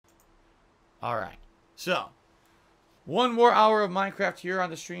Alright. So, one more hour of Minecraft here on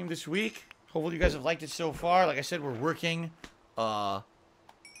the stream this week. Hopefully you guys have liked it so far. Like I said, we're working on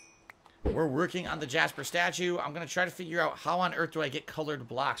the Jasper statue. I'm going to try to figure out how on earth do I get colored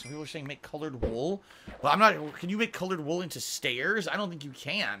blocks. Some people are saying make colored wool. But I'm not... Can you make colored wool into stairs? I don't think you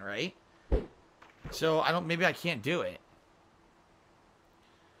can, right? So, maybe I can't do it.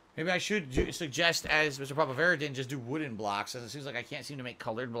 Maybe I should suggest, as Mr. Papavera did, just do wooden blocks. As it seems like I can't seem to make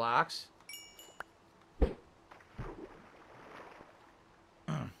colored blocks.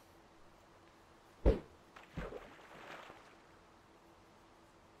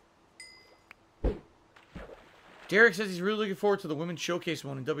 Derek says he's really looking forward to the women's showcase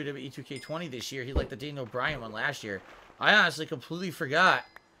one in WWE 2K20 this year. He liked the Daniel Bryan one last year. I honestly completely forgot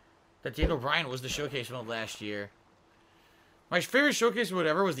that Daniel Bryan was the showcase mode last year. My favorite showcase mode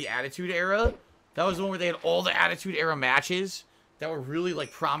ever was the Attitude Era. That was the one where they had all the Attitude Era matches that were really,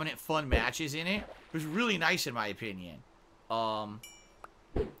 like, prominent, fun matches in it. It was really nice, in my opinion.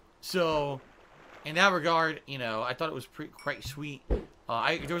 So, in that regard, you know, I thought it was quite sweet. There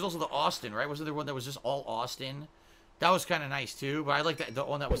was also the Austin, right? Wasn't there one that was just all Austin? That was kind of nice, too. But I like the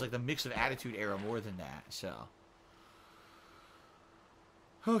one that was, like, the mix of Attitude Era more than that, so.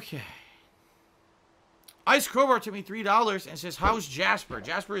 Okay. Ice Crowbar took me $3 and says, how's Jasper?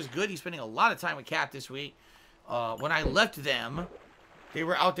 Jasper is good. He's spending a lot of time with Kat this week. When I left them, they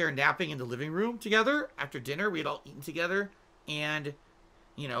were out there napping in the living room together after dinner. We had all eaten together and,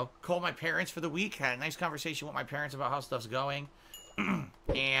 you know, called my parents for the week. Had a nice conversation with my parents about how stuff's going.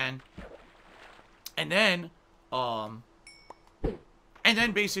 and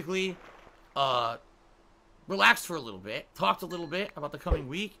then basically, relaxed for a little bit. Talked a little bit about the coming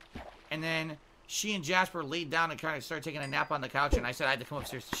week. And then she and Jasper laid down and kind of started taking a nap on the couch, and I said I had to come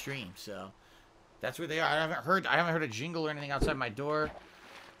upstairs to stream. So that's where they are. I haven't heard a jingle or anything outside my door.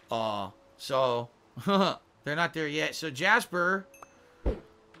 So they're not there yet. So Jasper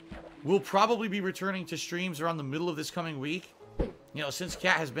will probably be returning to streams around the middle of this coming week. You know, since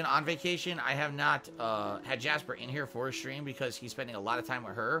Kat has been on vacation, I have not had Jasper in here for a stream because he's spending a lot of time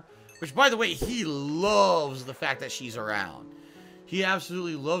with her. Which, by the way, he loves the fact that she's around. He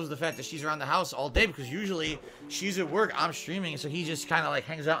absolutely loves the fact that she's around the house all day because usually she's at work, I'm streaming, so he just kind of like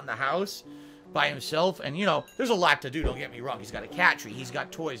hangs out in the house by himself. And, you know, there's a lot to do, don't get me wrong. He's got a cat tree, he's got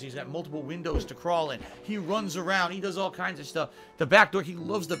toys, he's got multiple windows to crawl in. He runs around, he does all kinds of stuff. The back door, he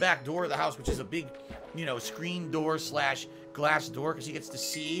loves the back door of the house, which is a big, you know, screen door slash glass door because he gets to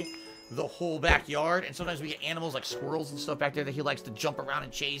see the whole backyard. And sometimes we get animals like squirrels and stuff back there that he likes to jump around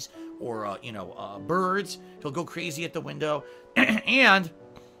and chase, or you know, birds. He'll go crazy at the window. And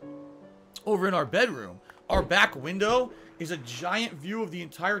over in our bedroom, our back window is a giant view of the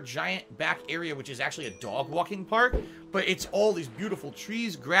entire giant back area, which is actually a dog walking park, but it's all these beautiful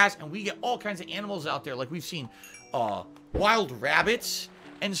trees, grass, and we get all kinds of animals out there. Like we've seen wild rabbits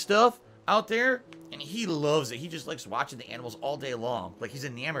and stuff out there. And he loves it. He just likes watching the animals all day long. Like, he's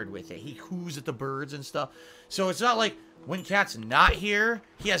enamored with it. He coos at the birds and stuff. So, it's not like when Kat's not here,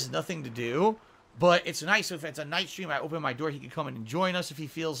 he has nothing to do. But it's nice if it's a night stream, I open my door, he can come in and join us if he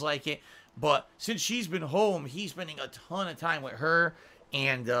feels like it. But since she's been home, he's spending a ton of time with her.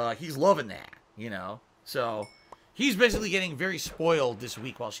 And he's loving that, you know. So, he's basically getting very spoiled this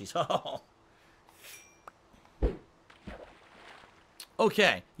week while she's home.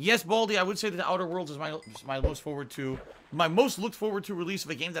 Okay, yes, Baldy, I would say that The Outer Worlds is my most looked forward to release of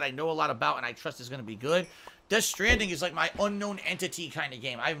a game that I know a lot about and I trust is going to be good. Death Stranding is like my unknown entity kind of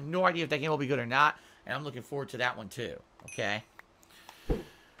game. I have no idea if that game will be good or not, and I'm looking forward to that one too. Okay.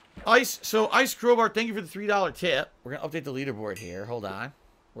 Ice Crowbar, thank you for the $3 tip. We're going to update the leaderboard here. Hold on.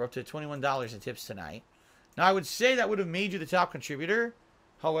 We're up to $21 in tips tonight. Now, I would say that would have made you the top contributor.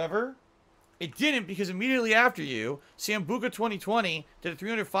 However, it didn't, because immediately after you, Sambuca 2020 did a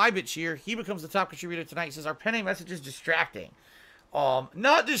 305-bit cheer. He becomes the top contributor tonight. He says, our pen message is distracting.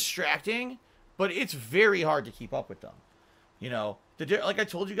 Not distracting, but it's very hard to keep up with them. You know, like I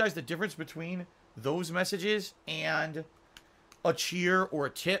told you guys, the difference between those messages and a cheer or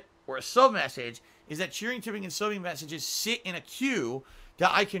a tip or a sub message is that cheering, tipping, and subbing messages sit in a queue that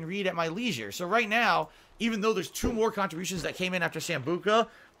I can read at my leisure. So right now, even though there's 2 more contributions that came in after Sambuca,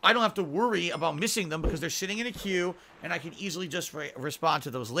 I don't have to worry about missing them because they're sitting in a queue and I can easily just respond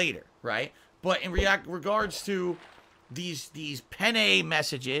to those later, right? But in regards to these penne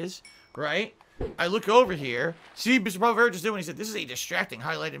messages, right? I look over here. See, Mr. Provera just did when he said, this is a distracting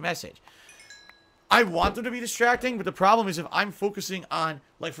highlighted message. I want them to be distracting, but the problem is if I'm focusing on,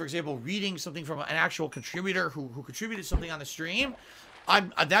 like, for example, reading something from an actual contributor who contributed something on the stream,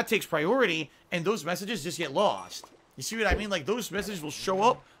 that takes priority, and those messages just get lost. You see what I mean? Like, those messages will show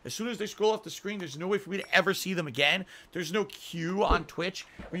up as soon as they scroll off the screen. There's no way for me to ever see them again. There's no queue on Twitch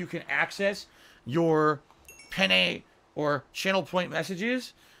where you can access your penne or channel point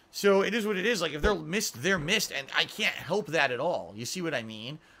messages. So it is what it is. Like, if they're missed, they're missed, and I can't help that at all. You see what I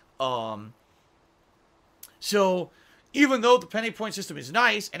mean? So even though the penne point system is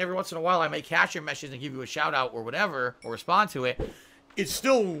nice, and every once in a while I may catch your message and give you a shout out or whatever, or respond to it, it's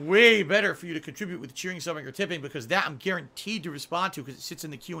still way better for you to contribute with cheering, subbing, or tipping, because that I'm guaranteed to respond to because it sits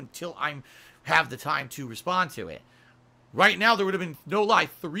in the queue until I have the time to respond to it. Right now, there would have been, no lie,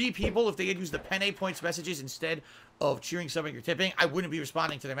 3 people if they had used the penne points messages instead of cheering, subbing, or tipping. I wouldn't be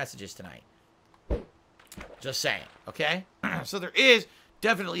responding to their messages tonight. Just saying, okay? So there is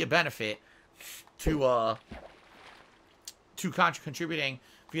definitely a benefit to contributing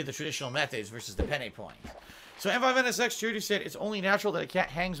via the traditional methods versus the penne points. So M5NSX Charity said, it's only natural that a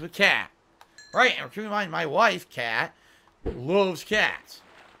cat hangs with cat. Right, and keep in mind, my wife, Cat, loves cats.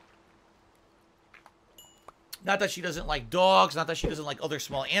 Not that she doesn't like dogs, not that she doesn't like other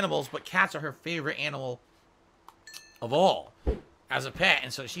small animals, but cats are her favorite animal of all as a pet.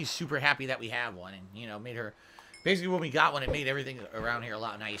 And so she's super happy that we have one. And, you know, made her... Basically, when we got one, it made everything around here a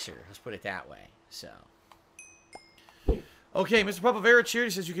lot nicer. Let's put it that way. So... Okay, Mr. Papavera Charity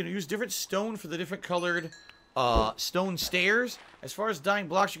says you can use different stone for the different colored stone stairs. As far as dyeing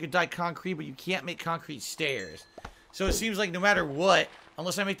blocks, you can dye concrete, but you can't make concrete stairs. So it seems like no matter what,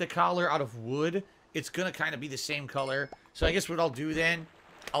 unless I make the collar out of wood, it's going to kind of be the same color. So I guess what I'll do then,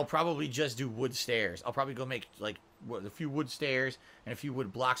 I'll probably just do wood stairs. I'll probably go make, like, a few wood stairs and a few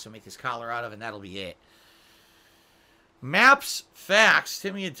wood blocks to make this collar out of, and that'll be it. Maps Facts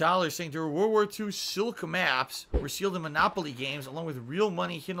sent me $1 saying there were World War II silk maps were sealed in Monopoly games along with real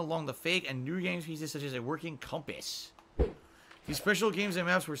money hidden along the fake and new games pieces such as a working compass. These special games and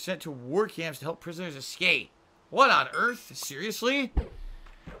maps were sent to war camps to help prisoners escape. What on earth? Seriously?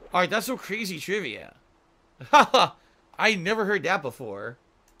 Alright, that's so crazy trivia. Haha, I never heard that before.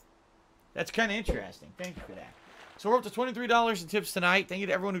 That's kind of interesting. Thank you for that. So we're up to $23 in tips tonight. Thank you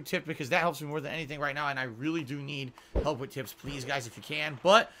to everyone who tipped because that helps me more than anything right now, and I really do need help with tips, please, guys, if you can.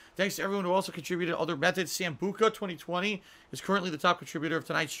 But thanks to everyone who also contributed other methods. Sambuca 2020 is currently the top contributor of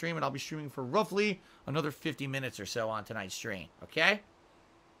tonight's stream, and I'll be streaming for roughly another 50 minutes or so on tonight's stream. Okay?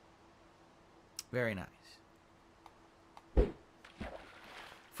 Very nice.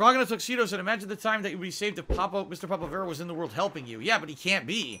 Frog in a Tuxedo said, imagine the time that you would be saved if Mr. Papavera was in the world helping you. Yeah, but he can't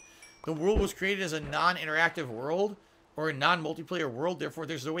be. The world was created as a non-interactive world or a non-multiplayer world. Therefore,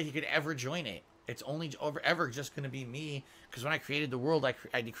 there's no way he could ever join it. It's only ever just going to be me. Because when I created the world, I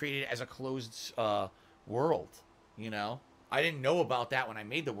created it as a closed world. You know? I didn't know about that when I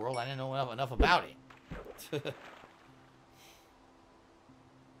made the world. I didn't know enough about it.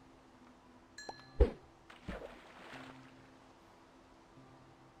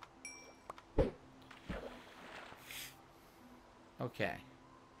 Okay.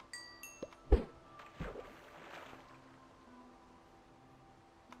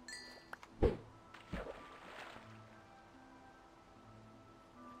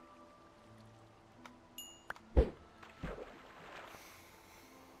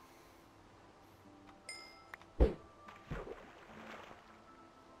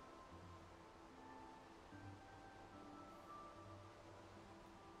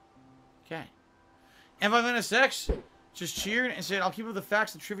 Okay. M5NSX just cheered and said, I'll keep up the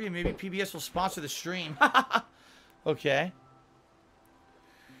facts and trivia. Maybe PBS will sponsor the stream. Okay.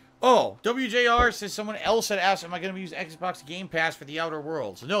 Oh, WJR says someone else had asked, am I going to use Xbox Game Pass for The Outer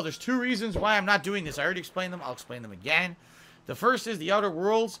Worlds? No, there's 2 reasons why I'm not doing this. I already explained them. I'll explain them again. The first is The Outer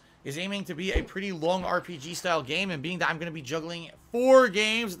Worlds is aiming to be a pretty long RPG-style game, and being that I'm going to be juggling 4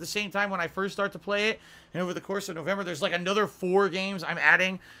 games at the same time when I first start to play it, and over the course of November, there's like another 4 games I'm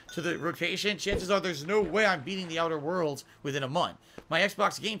adding to the rotation. Chances are there's no way I'm beating The Outer Worlds within a month. My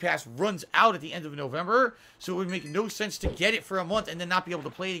Xbox Game Pass runs out at the end of November, so it would make no sense to get it for a month and then not be able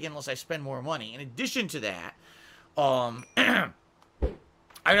to play it again unless I spend more money. In addition to that, I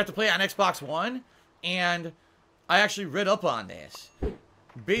would have to play it on Xbox One, and I actually read up on this.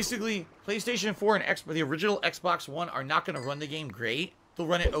 Basically, PlayStation 4 and the original Xbox One are not going to run the game great. They'll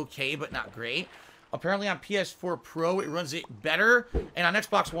run it okay, but not great. Apparently on PS4 Pro, it runs it better. And on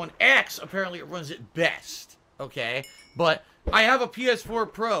Xbox One X, apparently it runs it best. Okay? But I have a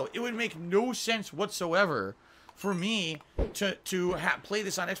PS4 Pro. It would make no sense whatsoever for me to play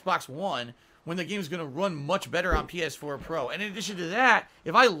this on Xbox One when the game is going to run much better on PS4 Pro. And in addition to that,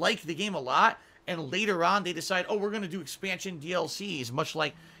 if I like the game a lot, and later on they decide, oh, we're going to do expansion DLCs, much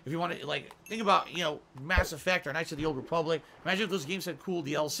like, if you want to, like, think about, you know, Mass Effect or Knights of the Old Republic. Imagine if those games had cool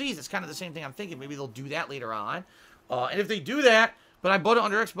DLCs. It's kind of the same thing I'm thinking. Maybe they'll do that later on. And if they do that, but I bought it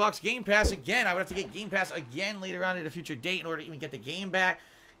under Xbox Game Pass again, I would have to get Game Pass again later on at a future date in order to even get the game back.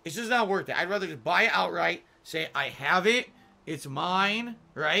 It's just not worth it. I'd rather just buy it outright, say I have it, it's mine,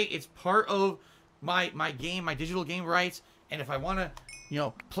 right? It's part of my game, my digital game rights, and if I want to, you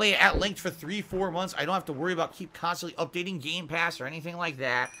know, play it at length for 3-4 months, I don't have to worry about keep constantly updating Game Pass or anything like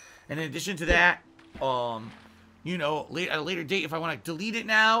that. And in addition to that, you know, at a later date, if I want to delete it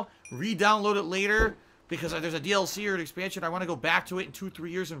now, re-download it later, because there's a DLC or an expansion, I want to go back to it in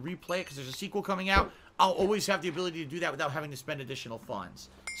 2-3 years and replay it because there's a sequel coming out, I'll always have the ability to do that without having to spend additional funds.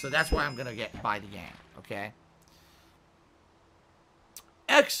 So that's why I'm going to buy the game, okay?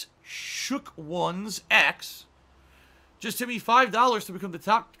 X Shook Ones X just tipped me $5 to become the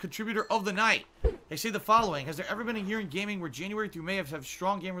top contributor of the night. They say the following: has there ever been a year in gaming where January through May have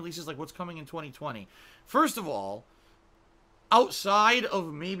strong game releases like what's coming in 2020? First of all, outside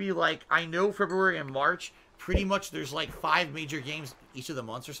of maybe like, I know February and March, pretty much there's like 5 major games each of the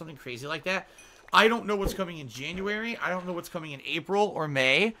months or something crazy like that. I don't know what's coming in January. I don't know what's coming in April or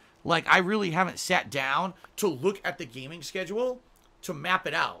May. Like, I really haven't sat down to look at the gaming schedule to map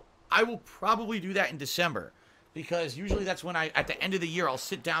it out. I will probably do that in December, because usually that's when at the end of the year, I'll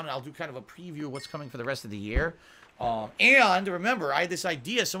sit down and I'll do kind of a preview of what's coming for the rest of the year. And remember, I had this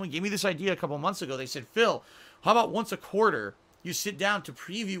idea. Someone gave me this idea a couple months ago. They said, Phil, how about once a quarter, you sit down to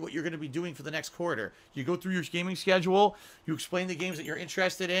preview what you're going to be doing for the next quarter. You go through your gaming schedule. You explain the games that you're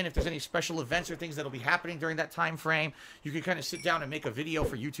interested in. If there's any special events or things that will be happening during that time frame, you can kind of sit down and make a video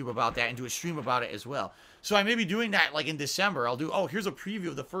for YouTube about that and do a stream about it as well. So I may be doing that like in December. I'll do, oh, here's a preview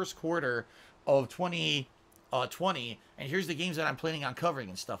of the first quarter of 2020, and here's the games that I'm planning on covering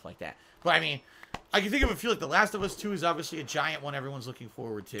and stuff like that. But I mean, I can think of a few, like The Last of Us 2 is obviously a giant one everyone's looking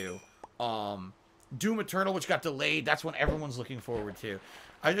forward to. Doom Eternal, which got delayed, that's one everyone's looking forward to.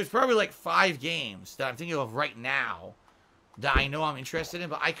 There's probably like 5 games that I'm thinking of right now that I know I'm interested in,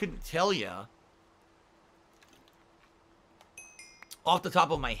 but I couldn't tell you off the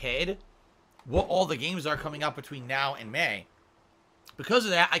top of my head what all the games are coming out between now and May. Because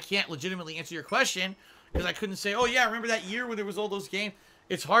of that, I can't legitimately answer your question, because I couldn't say, oh yeah, remember that year when there was all those games?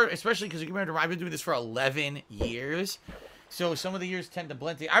 It's hard, especially because you remember I've been doing this for 11 years. So some of the years tend to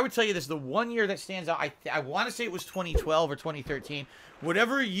blend. I would tell you this, the one year that stands out, I want to say it was 2012 or 2013.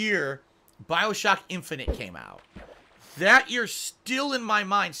 Whatever year BioShock Infinite came out, that year still in my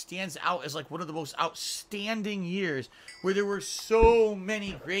mind stands out as like one of the most outstanding years, where there were so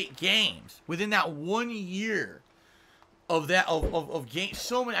many great games within that 1 year of that, of games.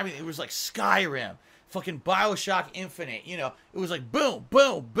 So many, I mean, it was like Skyrim, fucking BioShock Infinite, you know, it was like boom,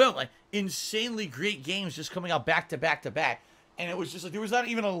 boom, boom, like insanely great games just coming out back to back to back. And it was just like, there was not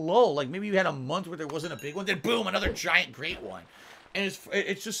even a lull. Like, maybe you had a month where there wasn't a big one, then boom, another giant great one. And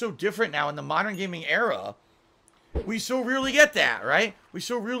it's just so different now in the modern gaming era. We so rarely get that, right? We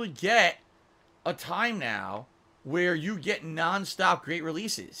so rarely get a time now where you get non-stop great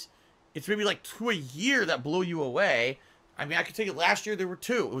releases. It's maybe like 2 a year that blow you away. I mean, I could take it last year, there were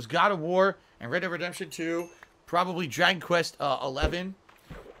 2. It was God of War and Red Dead Redemption 2, probably Dragon Quest 11,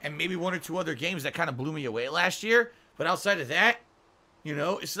 and maybe 1 or 2 other games that kind of blew me away last year. But outside of that, you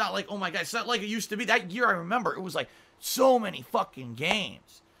know, it's not like, oh my God, it's not like it used to be. That year, I remember, it was like so many fucking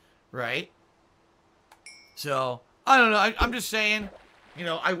games, right? So, I don't know. I'm just saying, you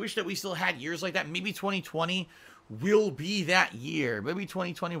know, I wish that we still had years like that. Maybe 2020 will be that year. Maybe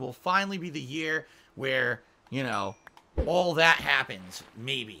 2020 will finally be the year where, you know, all that happens.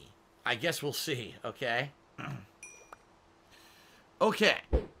 Maybe. I guess we'll see, okay? Okay.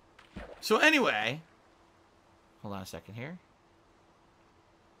 So anyway, hold on a second here.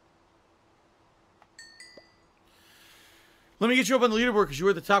 Let me get you up on the leaderboard because you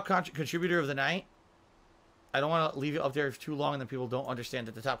were the top contributor of the night. I don't want to leave you up there for too long and then people don't understand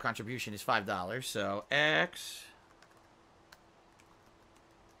that the top contribution is $5. So, X.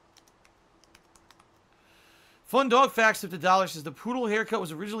 Fun Dog Facts of the dollar says the poodle haircut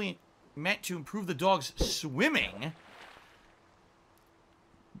was originally meant to improve the dog's swimming,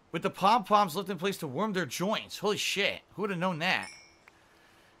 with the pom-poms left in place to warm their joints. Holy shit. Who would have known that?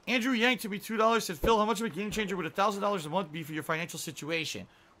 Andrew Yang to be $2 said, Phil, how much of a game changer would $1,000 a month be for your financial situation?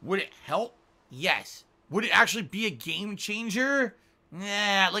 Would it help? Yes. Would it actually be a game changer?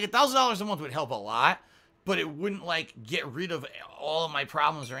 Nah, like $1,000 a month would help a lot, but it wouldn't like get rid of all of my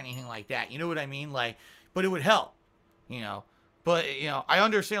problems or anything like that. You know what I mean? Like, but it would help, you know. But, you know, I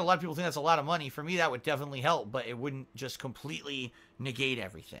understand a lot of people think that's a lot of money. For me, that would definitely help, but it wouldn't just completely negate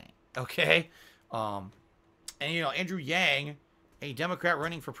everything. Okay? And, you know, Andrew Yang, a Democrat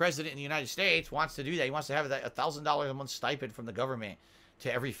running for president in the United States, wants to do that. He wants to have that $1,000 a month stipend from the government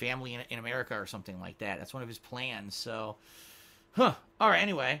to every family in America or something like that. That's one of his plans. So, all right.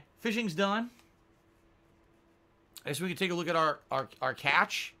 Anyway, fishing's done. I guess we can take a look at our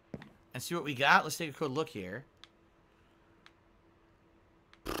catch and see what we got. Let's take a quick look here.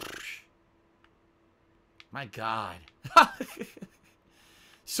 My God.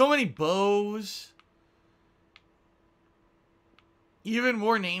 So many bows. Even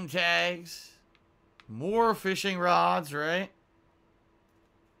more name tags. More fishing rods, right?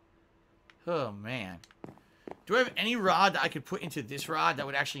 Oh, man. Do I have any rod that I could put into this rod that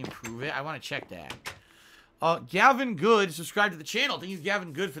would actually improve it? I want to check that. Gavin Good, subscribe to the channel. Thank you,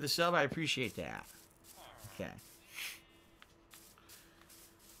 Gavin Good, for the sub. I appreciate that. Okay.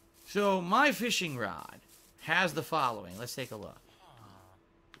 So, my fishing rod has the following. Let's take a look.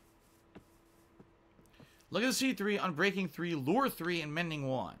 Look at the C3, Unbreaking 3, Lure 3, and Mending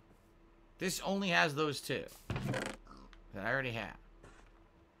 1. This only has those two that I already have.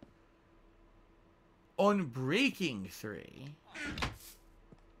 Unbreaking 3.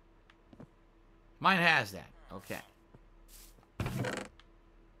 Mine has that. Okay.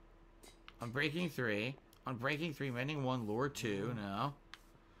 Unbreaking 3. Unbreaking 3, Mending 1, Lure 2. No.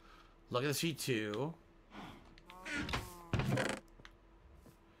 Look at the C2.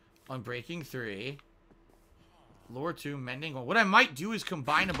 Unbreaking 3. Lure 2, Mending 1. What I might do is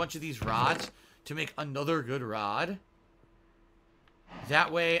combine a bunch of these rods to make another good rod.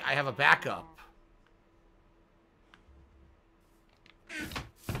 That way I have a backup.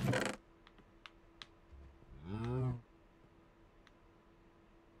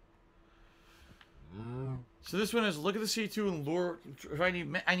 So this one is look at the C2 and lure. I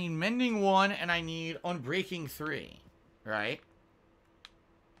need Mending 1 and I need Unbreaking 3, right?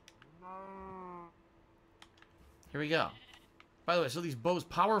 Here we go. By the way, so these bows,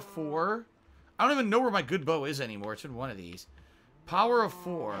 power 4. I don't even know where my good bow is anymore. It's in one of these. Power of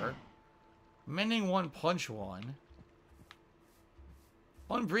 4. Mending 1, punch 1.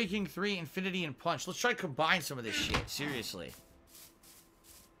 Unbreaking 3, infinity, and punch. Let's try to combine some of this shit. Seriously.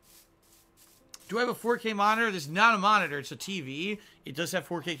 Do I have a 4K monitor? This is not a monitor. It's a TV. It does have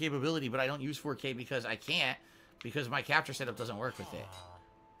 4K capability, but I don't use 4K because I can't. Because my capture setup doesn't work with it.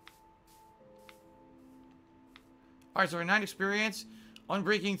 Alright, so our 9 experience.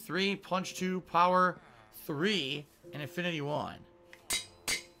 Unbreaking 3, punch 2, power 3, and infinity 1.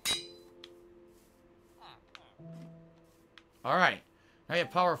 Alright. Now you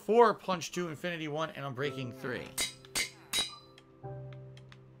have power 4, punch 2, infinity 1, and Unbreaking 3.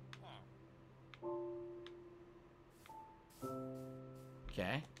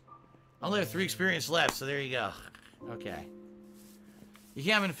 Okay. I only have 3 experience left, so there you go. Okay. You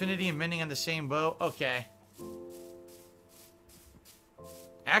can't have infinity and mending on the same bow? Okay.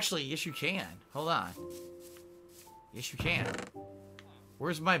 Actually, yes you can. Hold on. Yes you can.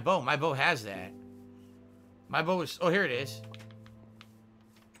 Where's my bow? My bow has that. My bow is... Oh, here it is.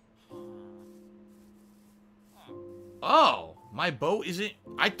 Oh! My bow isn't...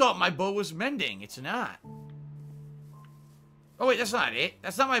 I thought my bow was mending. It's not. Oh, wait, that's not it.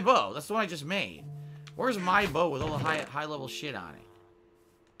 That's not my bow. That's the one I just made. Where's my bow with all the high-level shit on it?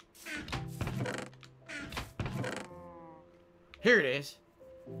 Here it is.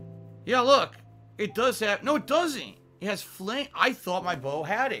 Yeah, look. It does have... No, it doesn't. It has flame. I thought my bow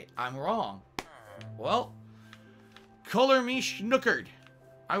had it. I'm wrong. Well, color me schnookered.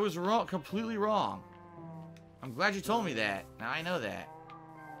 I was wrong. Completely wrong. I'm glad you told me that. Now I know that.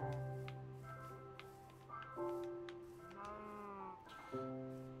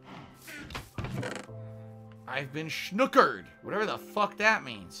 I've been schnookered. Whatever the fuck that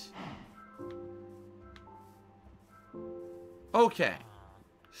means. Okay.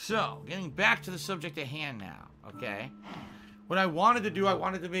 So, getting back to the subject at hand now. Okay. What I wanted to do, I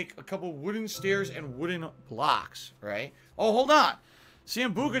wanted to make a couple wooden stairs and wooden blocks. Right? Oh, hold on.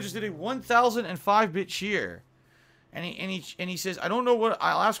 Sambuca just did a 1005-bit cheer. And he says, I don't know what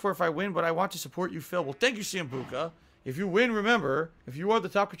I'll ask for if I win, but I want to support you, Phil. Well, thank you, Sambuca. If you win, remember, if you are the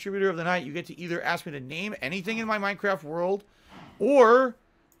top contributor of the night, you get to either ask me to name anything in my Minecraft world, or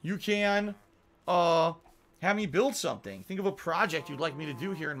you can have me build something. Think of a project you'd like me to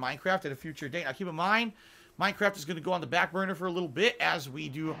do here in Minecraft at a future date. Now, keep in mind, Minecraft is going to go on the back burner for a little bit as we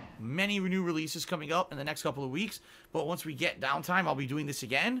do many new releases coming up in the next couple of weeks. But once we get downtime, I'll be doing this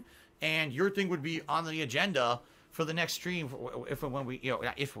again, and your thing would be on the agenda for the next stream if and when we,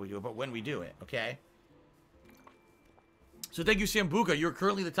 not if we do it, but when we do it, okay? So thank you, Sambuca. You're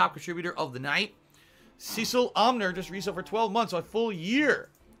currently the top contributor of the night. Cecil Omner just reset for 12 months, a full year.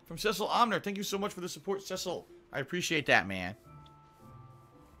 From Cecil Omner. Thank you so much for the support, Cecil. I appreciate that, man.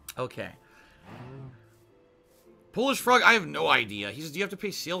 Okay. Polish Frog, I have no idea. He says, do you have to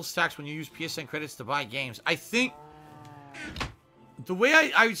pay sales tax when you use PSN credits to buy games? I think, the way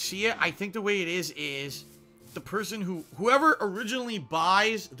I see it, I think the way it is the person whoever originally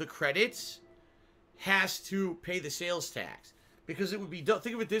buys the credits has to pay the sales tax. Because it would be,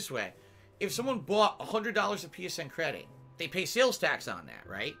 think of it this way. If someone bought $100 of PSN credit, they pay sales tax on that,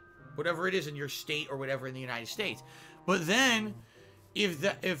 right? Whatever it is in your state or whatever in the United States. But then,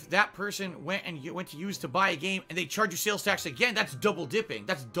 if that person went to use to buy a game and they charge you sales tax again, that's double dipping.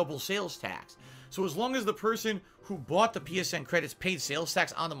 That's double sales tax. So as long as the person who bought the PSN credits paid sales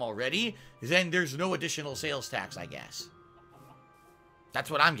tax on them already, then there's no additional sales tax, I guess. That's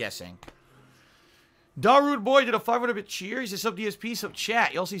what I'm guessing. Darude Boy did a 500-bit cheer. He says, sub DSP, sub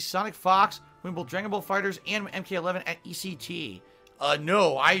chat. You also see Sonic Fox win both Dragon Ball Fighters and MK11 at ECT.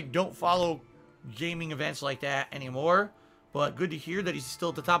 No, I don't follow gaming events like that anymore. But good to hear that he's still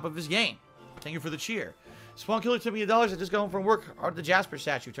at the top of his game. Thank you for the cheer. Spawn Killer took me $1. I just got home from work. How did the Jasper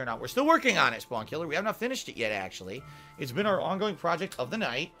statue turn out? We're still working on it, Spawn Killer. We have not finished it yet, actually. It's been our ongoing project of the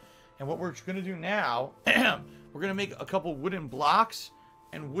night. And what we're going to do now, we're going to make a couple wooden blocks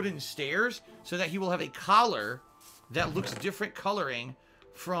and wooden stairs so that he will have a collar that looks different coloring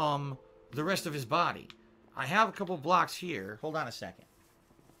from the rest of his body. I have a couple blocks here. Hold on a second.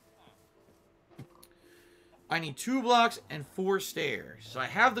 I need 2 blocks and 4 stairs. So I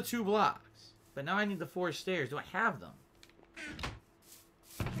have the 2 blocks. But now I need the 4 stairs. Do I have them?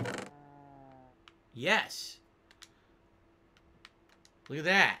 Yes. Look at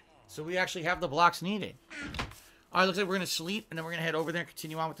that. So we actually have the blocks needed. Alright, looks like we're going to sleep. And then we're going to head over there and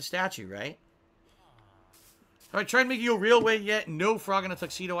continue on with the statue, right? Have I tried making a railway yet? No, Frog in a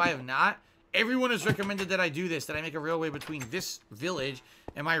Tuxedo, I have not. Everyone has recommended that I do this. That I make a railway between this village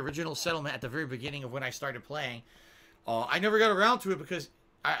and my original settlement at the very beginning of when I started playing. I never got around to it because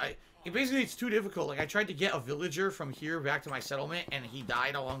basically it's too difficult. Like, I tried to get a villager from here back to my settlement, and he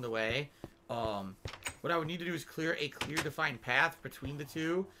died along the way. What I would need to do is clear a defined path between the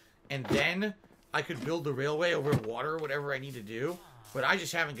two, and then I could build the railway over water or whatever I need to do. But I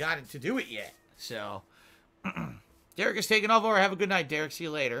just haven't got it to do it yet. So, Derek is taking off over. Have a good night, Derek. See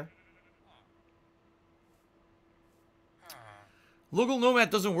you later. Local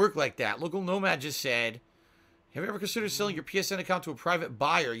Nomad doesn't work like that. Local Nomad just said, have you ever considered selling your PSN account to a private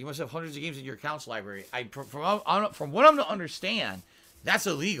buyer? You must have hundreds of games in your accounts library. From what I'm to understand, that's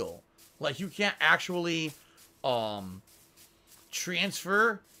illegal. Like, you can't actually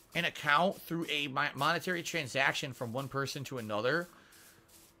transfer an account through a monetary transaction from one person to another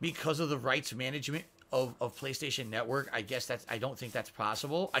because of the rights management of PlayStation Network. I guess I don't think that's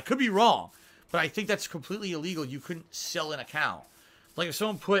possible. I could be wrong, but I think that's completely illegal. You couldn't sell an account. Like, if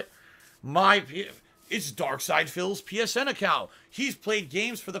someone put it's Darkside Phil's PSN account. He's played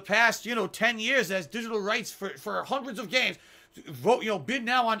games for the past, 10 years, has digital rights for hundreds of games. Vote, bid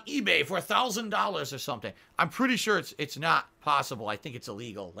now on eBay for $1,000 or something. I'm pretty sure it's not possible. I think it's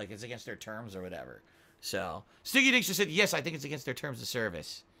illegal. Like, it's against their terms or whatever. So, Sticky Dinks just said, yes, I think it's against their terms of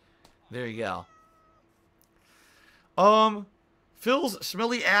service. There you go. Phil's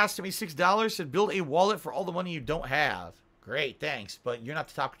smelly ass to me $6 said, build a wallet for all the money you don't have. Great, thanks. But you're not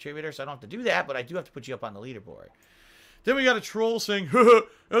the top contributor, so I don't have to do that, but I do have to put you up on the leaderboard. Then we got a troll saying,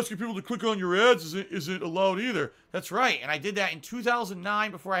 asking people to click on your ads isn't allowed either. That's right, and I did that in 2009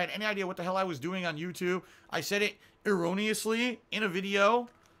 before I had any idea what the hell I was doing on YouTube. I said it erroneously in a video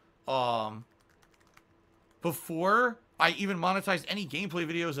before I even monetized any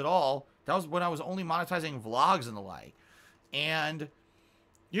gameplay videos at all. That was when I was only monetizing vlogs and the like. And,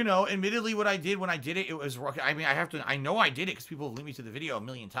 admittedly what I did when I did it, it was wrong. I mean, I know I did it because people have linked me to the video a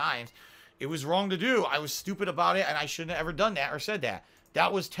million times. It was wrong to do. I was stupid about it, and I shouldn't have ever done that or said that.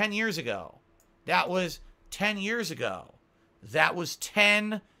 That was 10 years ago. That was 10 years ago. That was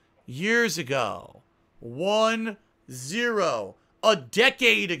 10 years ago. 1-0. A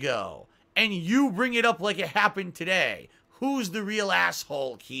decade ago. And you bring it up like it happened today. Who's the real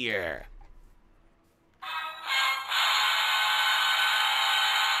asshole here?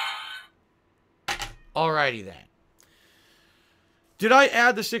 Alrighty then. Did I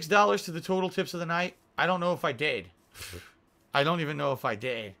add the $6 to the total tips of the night? I don't know if I did. I don't even know if I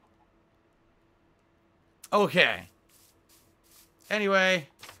did. Okay. Anyway,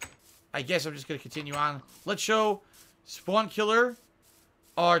 I guess I'm just going to continue on. Let's show Spawn Killer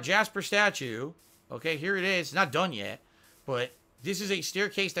our Jasper statue. Okay, here it is. It's not done yet, but this is a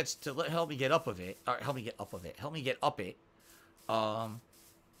staircase that's to help me get up of it. Or help me get up of it. Help me get up it.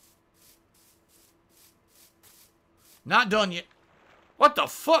 Not done yet. What the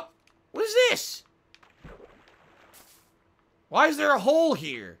fuck? What is this? Why is there a hole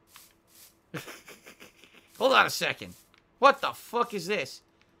here? Hold on a second. What the fuck is this?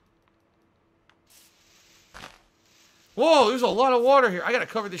 Whoa, there's a lot of water here. I gotta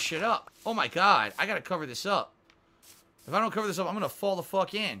cover this shit up. Oh my god, I gotta cover this up. If I don't cover this up, I'm gonna fall the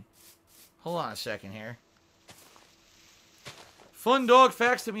fuck in. Hold on a second here. Fun dog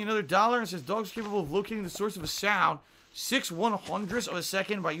faxed me another $1 and says dogs capable of locating the source of a sound 6/100ths of a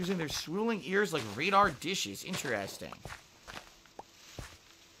second by using their swirling ears like radar dishes. Interesting.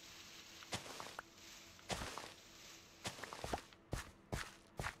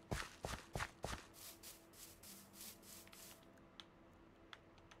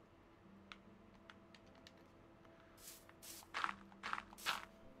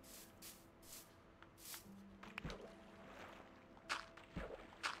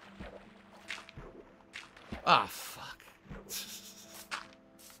 Ah, fuck.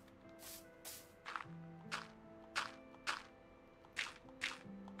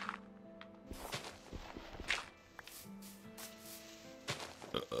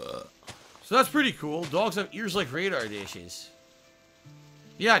 So that's pretty cool. Dogs have ears like radar dishes.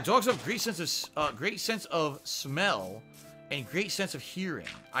 Yeah, dogs have great sense of smell and great sense of hearing.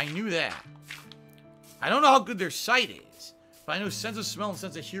 I knew that. I don't know how good their sight is, but I know sense of smell and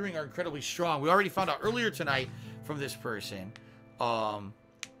sense of hearing are incredibly strong. We already found out earlier tonight from this person,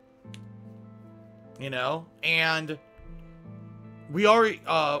 you know, and we already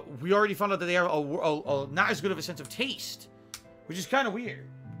found out that they have a not as good of a sense of taste, which is kind of weird.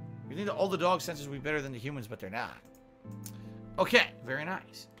 You think that all the dog senses will be better than the humans, but they're not. Okay, very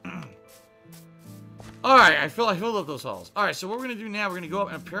nice. All right, I filled up those holes. All right, so what we're gonna do now? We're gonna go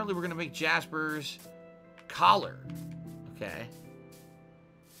up and apparently we're gonna make Jasper's collar. Okay.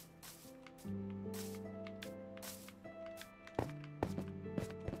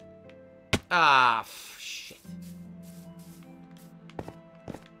 Ah, shit.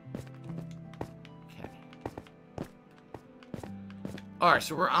 Okay. Alright,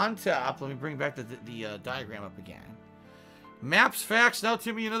 so we're on top. Let me bring back the diagram up again. Maps faxed out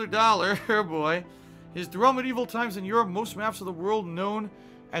to me another $1. Oh boy. Is throughout medieval times in Europe, most maps of the world known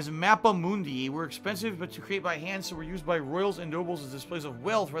as Mappa Mundi were expensive but to create by hand, so were used by royals and nobles as displays of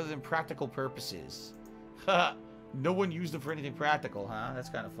wealth rather than practical purposes. No one used them for anything practical, huh? That's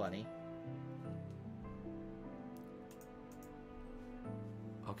kind of funny.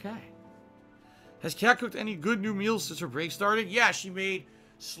 Okay. Has Kat cooked any good new meals since her break started? Yeah, she made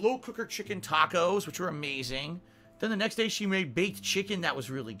slow cooker chicken tacos, which were amazing. Then the next day she made baked chicken that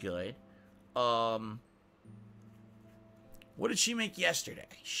was really good. What did she make yesterday?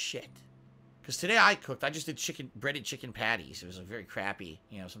 Shit. Because today I cooked. I just did breaded chicken patties. It was very crappy,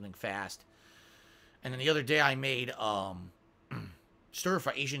 you know, something fast. And then the other day I made stir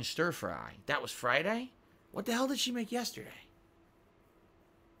fry, Asian stir fry. That was Friday? What the hell did she make yesterday?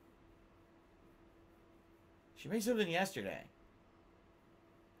 She made something yesterday.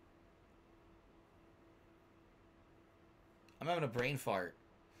 I'm having a brain fart.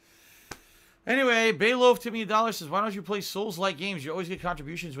 Anyway, Bayloaf to me $1 says, why don't you play Souls-like games? You always get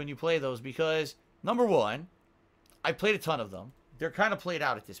contributions when you play those because, number one, I played a ton of them. They're kind of played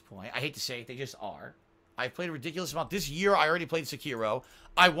out at this point. I hate to say it, they just are. I've played a ridiculous amount. This year, I already played Sekiro.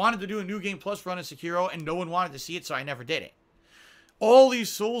 I wanted to do a New Game Plus run in Sekiro, and no one wanted to see it, so I never did it. All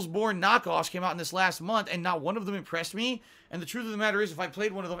these Soulsborne knockoffs came out in this last month, and not one of them impressed me. And the truth of the matter is, if I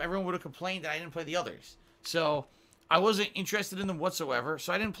played one of them, everyone would have complained that I didn't play the others. So, I wasn't interested in them whatsoever,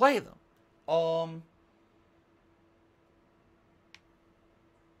 so I didn't play them.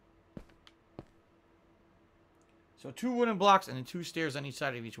 So 2 wooden blocks and then 2 stairs on each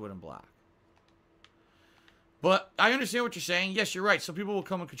side of each wooden block. But I understand what you're saying. Yes, you're right. Some people will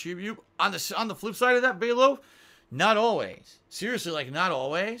come and contribute. On the flip side of that, Bayloaf, not always. Seriously, like, not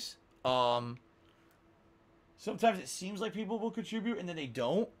always. Sometimes it seems like people will contribute and then they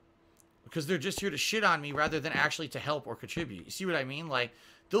don't. Because they're just here to shit on me rather than actually to help or contribute. You see what I mean? Like,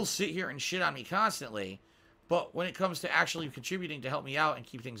 they'll sit here and shit on me constantly. But when it comes to actually contributing to help me out and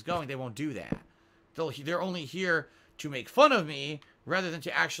keep things going, they won't do that. They're only here to make fun of me rather than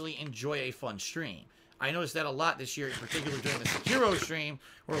to actually enjoy a fun stream. I noticed that a lot this year, in particular during the Sekiro stream,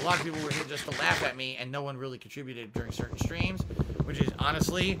 where a lot of people were here just to laugh at me and no one really contributed during certain streams, which is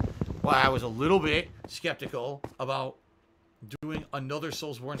honestly why I was a little bit skeptical about doing another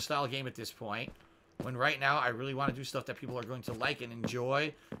Soulsborne style game at this point, when right now I really want to do stuff that people are going to like and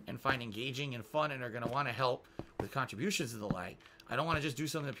enjoy and find engaging and fun and are going to want to help with contributions and the like. I don't want to just do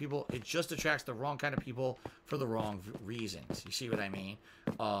something that it just attracts the wrong kind of people for the wrong reasons. You see what I mean?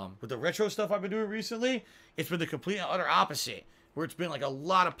 With the retro stuff I've been doing recently, it's been the complete and utter opposite, where it's been like a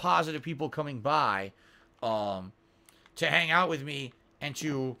lot of positive people coming by to hang out with me and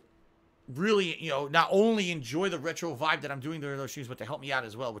to really, not only enjoy the retro vibe that I'm doing to those streams, but to help me out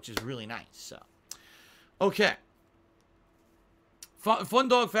as well, which is really nice. So, okay. Fun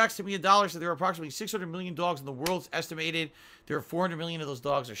Dog Facts to me $1. So there are approximately 600 million dogs in the world. It's estimated there are 400 million of those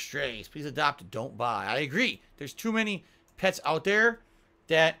dogs are strays. Please adopt, don't buy. I agree. There's too many pets out there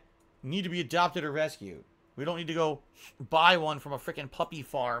that need to be adopted or rescued. We don't need to go buy one from a freaking puppy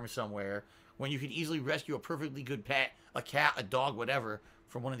farm somewhere when you could easily rescue a perfectly good pet, a cat, a dog, whatever,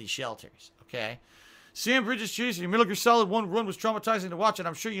 from one of these shelters. Okay? Sam Bridges, cheers. Your Metal Gear Solid 1 run was traumatizing to watch, and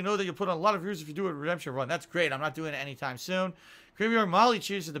I'm sure you know that you'll put on a lot of views if you do a redemption run. That's great. I'm not doing it anytime soon. Graveyard Molly,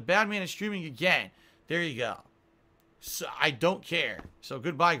 cheers to the bad man is streaming again. There you go. So I don't care. So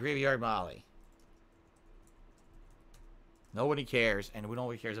goodbye, Graveyard Molly. Nobody cares, and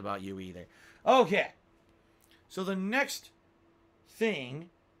nobody cares about you either. Okay. So the next thing,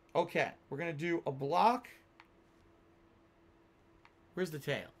 okay, we're going to do a block. Where's the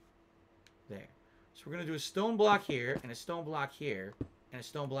tail? There. So we're going to do a stone block here, and a stone block here, and a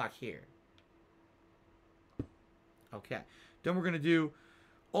stone block here. Okay. Then we're going to do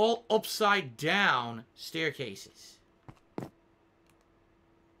all upside down staircases.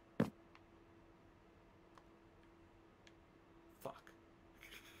 Fuck.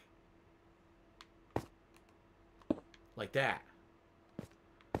 Like that.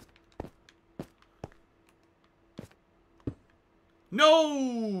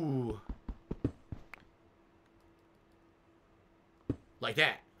 No! Like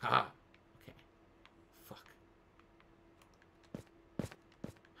that. Haha. Okay. Fuck.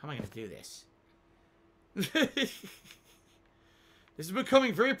 How am I going to do this? This is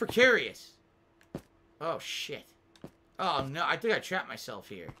becoming very precarious. Oh, shit. Oh, no. I think I trapped myself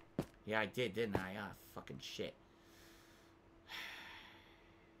here. Yeah, I did, didn't I? Ah, fucking shit.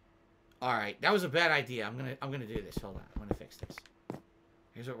 Alright, that was a bad idea. I'm gonna do this. Hold on. I'm gonna fix this.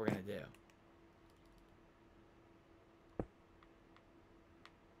 Here's what we're gonna do.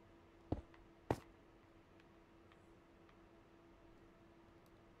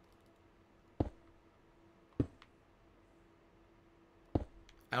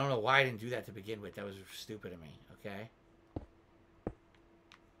 I don't know why I didn't do that to begin with. That was stupid of me, okay?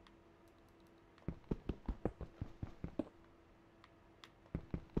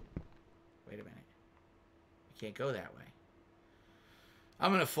 Wait a minute. I can't go that way.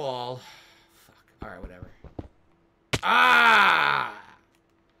 I'm gonna fall. Fuck. Alright, whatever. Ah!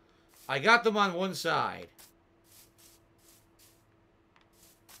 I got them on one side.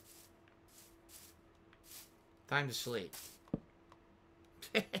 Time to sleep.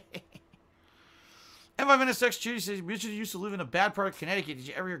 M5NSX Judy says, you used to live in a bad part of Connecticut. Did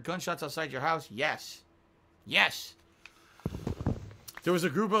you ever hear gunshots outside your house? Yes. Yes. There was a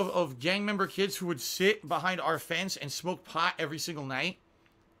group of gang member kids who would sit behind our fence and smoke pot every single night.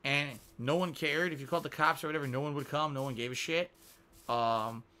 And no one cared. If you called the cops or whatever, no one would come. No one gave a shit.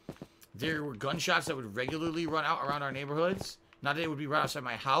 There were gunshots that would regularly run out around our neighborhoods. Not that it would be right outside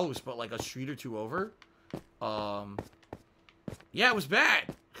my house, but like a street or two over. Yeah, it was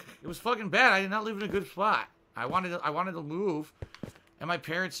bad. It was fucking bad. I did not live in a good spot. I wanted to move, and my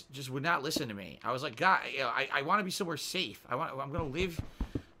parents just would not listen to me. I was like, God, I want to be somewhere safe. I'm gonna live.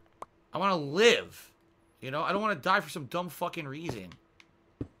 I want to live. I don't want to die for some dumb fucking reason.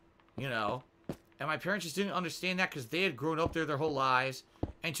 And my parents just didn't understand that because they had grown up there their whole lives,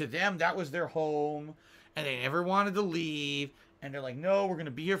 and to them that was their home, and they never wanted to leave. And they're like, no, we're gonna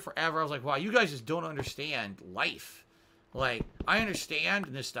be here forever. I was like, wow, you guys just don't understand life. Like, I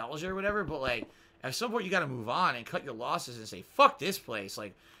understand nostalgia or whatever, but, like, at some point you gotta move on and cut your losses and say, fuck this place.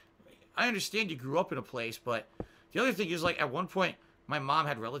 Like, I understand you grew up in a place, but the other thing is, like, at one point, my mom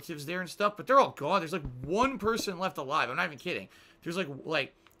had relatives there and stuff, but they're all gone. There's, like, one person left alive. I'm not even kidding. There's,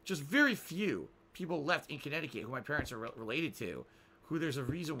 like just very few people left in Connecticut who my parents are related to, who there's a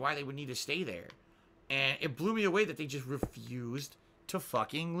reason why they would need to stay there. And it blew me away that they just refused to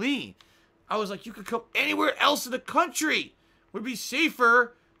fucking leave. I was like, you could come anywhere else in the country. Would be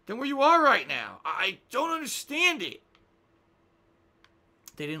safer than where you are right now. I don't understand it.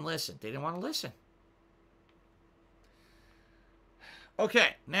 They didn't listen. They didn't want to listen.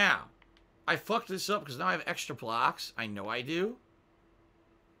 Okay, now, I fucked this up because now I have extra blocks. I know I do.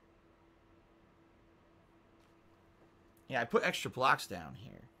 Yeah, I put extra blocks down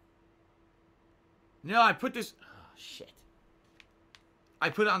here. No, I put this... Oh, shit. I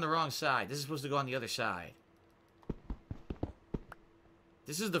put it on the wrong side. This is supposed to go on the other side.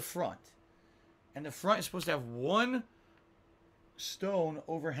 This is the front. And the front is supposed to have one stone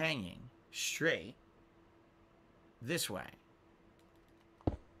overhanging straight this way.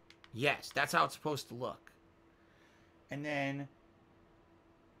 Yes, that's how it's supposed to look. And then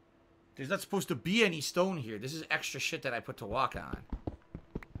There's not supposed to be any stone here. This is extra shit that I put to walk on.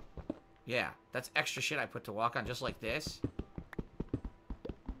 Yeah, that's extra shit I put to walk on, just like this.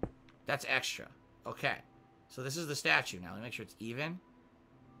 That's extra. Okay. So this is the statue now. Let me make sure it's even.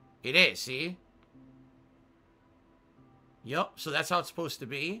 It is, see? Yup, so that's how it's supposed to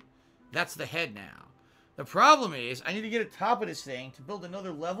be. That's the head now. The problem is, I need to get at the top of this thing to build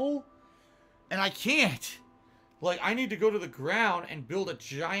another level, and I can't. Like, I need to go to the ground and build a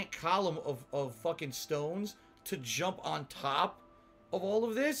giant column of fucking stones to jump on top of all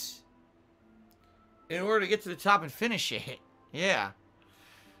of this in order to get to the top and finish it. Yeah.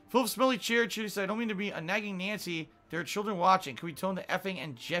 Philip Smelly Chair, Chitty said, I don't mean to be a nagging Nancy. There are children watching. Can we tone the effing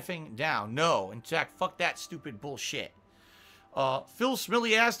and jeffing down? No. In fact, fuck that stupid bullshit. Phil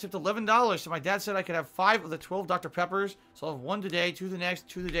Smilly asked, tipped $11. So my dad said I could have 5 of the 12 Dr. Peppers. So I'll have 1 today, 2 the next,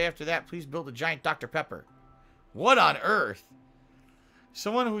 2 the day after that. Please build a giant Dr. Pepper. What on earth?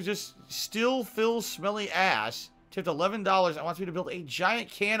 Someone who just still Phil Smelly ass tipped $11 and wants me to build a giant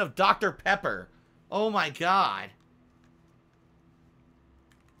can of Dr. Pepper. Oh my god.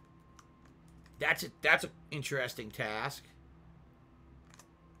 That's an interesting task.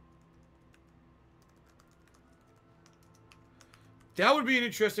 That would be an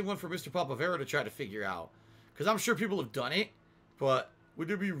interesting one for Mr. Papavera to try to figure out. Because I'm sure people have done it. But would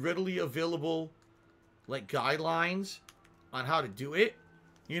there be readily available, like, guidelines on how to do it?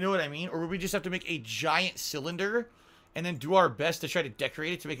 You know what I mean? Or would we just have to make a giant cylinder and then do our best to try to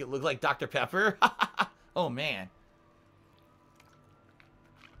decorate it to make it look like Dr. Pepper? Oh, man.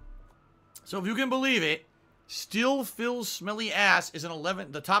 So if you can believe it, Still Phil's Smelly Ass is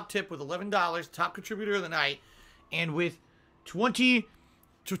the top tip with $11, top contributor of the night. And with 20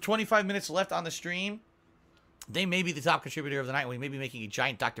 to 25 minutes left on the stream, they may be the top contributor of the night. We may be making a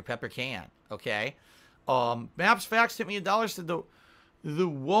giant Dr. Pepper can. Okay. Maps Facts hit me $1 to the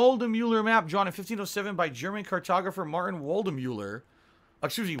Waldemüller map drawn in 1507 by German cartographer Martin Waldemüller.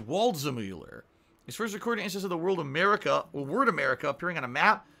 Waldseemüller. His first recorded instance of the word America appearing on a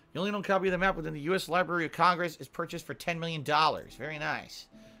map. The only known copy of the map within the U.S. Library of Congress is purchased for $10 million. Very nice.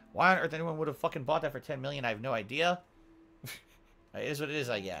 Why on earth anyone would have fucking bought that for $10 million, I have no idea. It is what it is,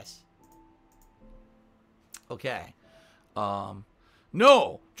 I guess. Okay.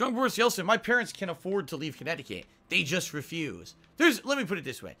 No! Drunk Boris Yeltsin, my parents can afford to leave Connecticut. They just refuse. Let me put it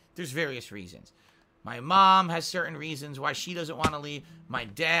this way. There's various reasons. My mom has certain reasons why she doesn't want to leave. My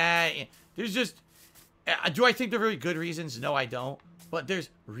dad... There's just... Do I think they're very good reasons? No, I don't. But there's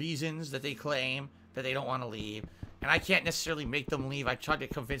reasons that they claim that they don't want to leave. And I can't necessarily make them leave. I tried to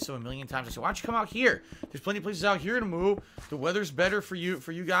convince them a million times. I said, why don't you come out here? There's plenty of places out here to move. The weather's better for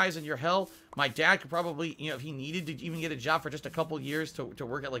you guys and your health. My dad could probably, if he needed to even get a job for just a couple years to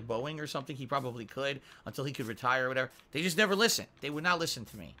work at like Boeing or something, he probably could until he could retire or whatever. They just never listen. They would not listen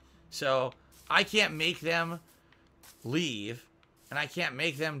to me. So I can't make them leave. And I can't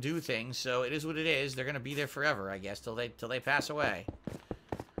make them do things, so it is what it is. They're gonna be there forever, I guess, till they pass away.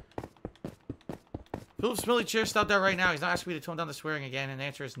 Philip Smelly Chair stopped that right now. He's not asking me to tone down the swearing again, and the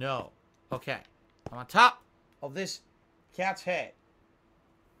answer is no. Okay. I'm on top of this cat's head.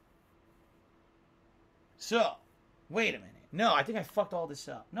 So, wait a minute. No, I think I fucked all this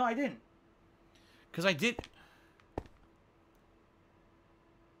up. No, I didn't. Because I didn't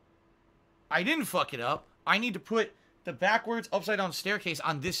fuck it up. I need to put the backwards upside down staircase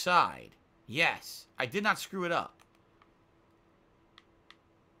on this side. Yes. I did not screw it up.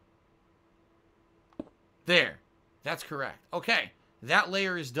 There. That's correct. Okay. That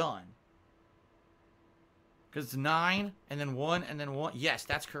layer is done. Because it's 9, and then 1, and then 1. Yes,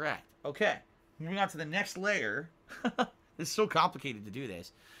 that's correct. Okay. Moving on to the next layer. It's so complicated to do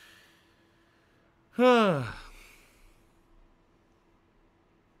this.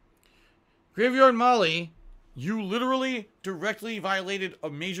 Graveyard Molly, you literally directly violated a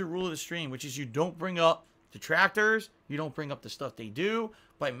major rule of the stream, which is you don't bring up detractors, you don't bring up the stuff they do.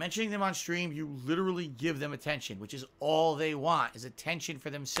 By mentioning them on stream, you literally give them attention, which is all they want, is attention for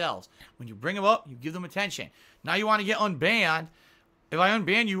themselves. When you bring them up, you give them attention. Now you want to get unbanned. If I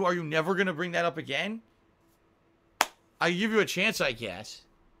unban you, are you never going to bring that up again? I give you a chance, I guess.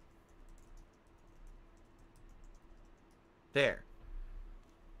 There.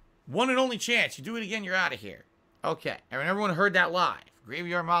 One and only chance. You do it again, you're out of here. Okay. And everyone heard that live.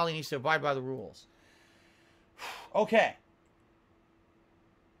 Graveyard Molly needs to abide by the rules. Okay.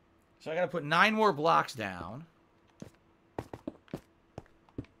 So I got to put 9 more blocks down.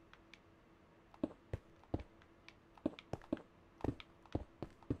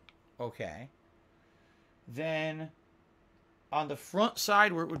 Okay. Then on the front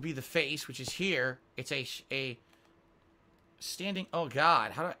side where it would be the face, which is here, it's a standing... Oh,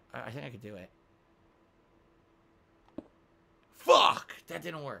 God. How do I think I could do it. Fuck! That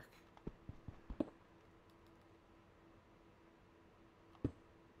didn't work.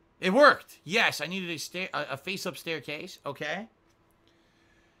 It worked. Yes, I needed a face-up staircase. Okay.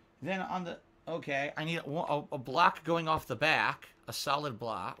 Then on the... Okay, I need a block going off the back. A solid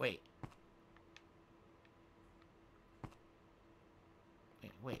block. Wait.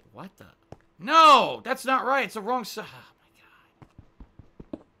 Wait, what the... No! That's not right. It's the wrong side.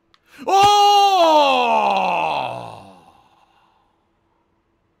 Oh, my God. Oh!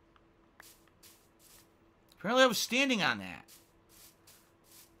 Apparently I was standing on that.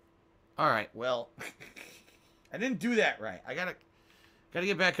 Alright, well... I didn't do that right. I gotta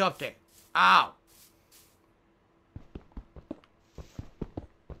get back up there. Ow!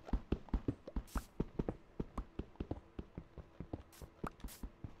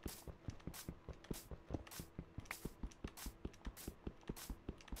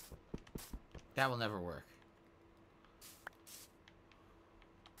 That will never work.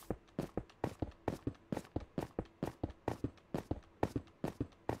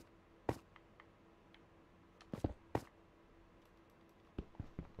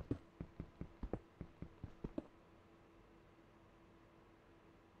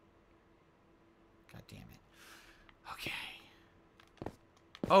 God damn it. Okay.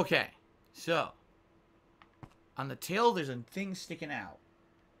 Okay. So, on the tail, there's a thing sticking out.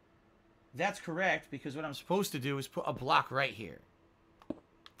 That's correct, because what I'm supposed to do is put a block right here.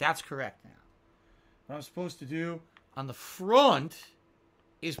 That's correct now. What I'm supposed to do on the front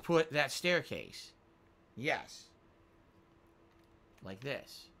is put that staircase. Yes. Like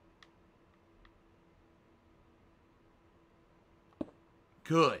this.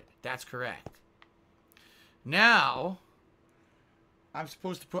 Good. That's correct. Now, I'm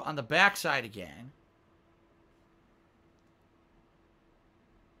supposed to put on the back side again.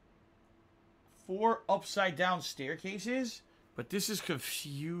 4 upside down staircases, but this is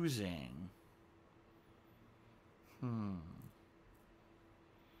confusing.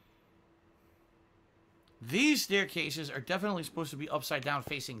 These staircases are definitely supposed to be upside down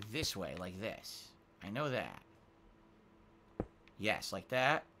facing this way, like this. I know that. Yes, like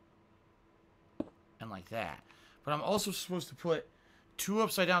that. And like that. But I'm also supposed to put 2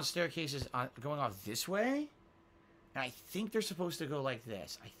 upside down staircases going off this way. And I think they're supposed to go like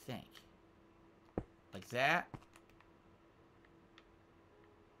this. I think. Like that.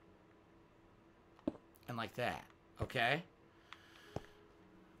 And like that. Okay?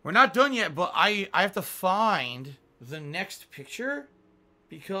 We're not done yet, but I have to find the next picture.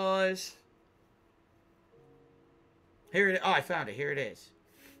 Because... Here it is. Oh, I found it. Here it is.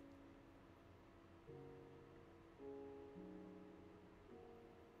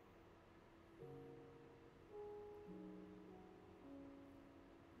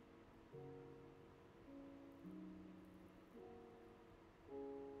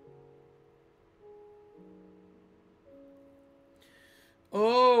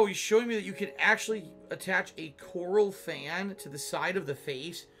 Oh, he's showing me that you can actually attach a coral fan to the side of the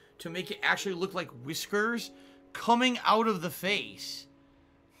face to make it actually look like whiskers coming out of the face.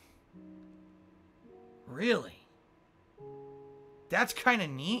 Really? That's kind of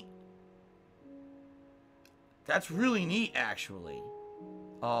neat. That's really neat, actually.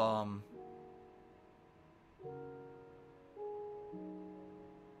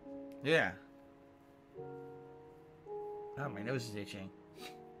 Yeah. Oh, my nose is itching.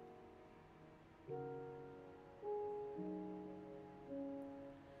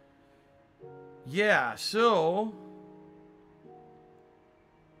 Yeah, so...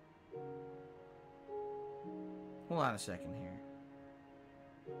 Hold on a second here.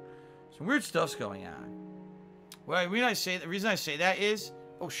 Some weird stuff's going on. Well, the reason I say that is...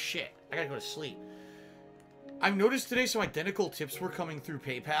 Oh, shit. I gotta go to sleep. I've noticed today some identical tips were coming through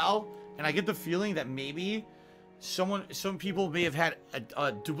PayPal, and I get the feeling that maybe some people may have had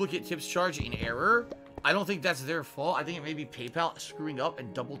a duplicate tips charge in error. I don't think that's their fault. I think it may be PayPal screwing up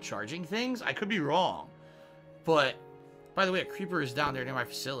and double charging things. I could be wrong. But, by the way, a creeper is down there near my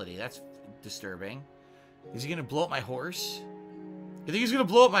facility. That's disturbing. Is he going to blow up my horse? You think he's going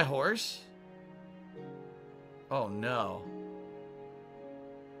to blow up my horse? Oh, no.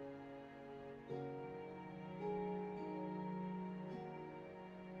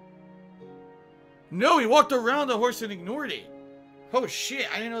 No, he walked around the horse and ignored it. Oh, shit.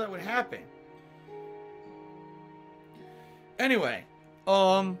 I didn't know that would happen. Anyway,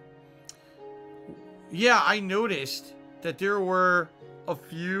 yeah, I noticed that there were a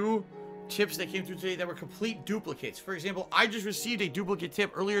few tips that came through today that were complete duplicates. For example, I just received a duplicate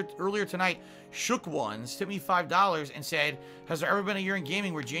tip earlier tonight. Shook Ones tipped me $5 and said, has there ever been a year in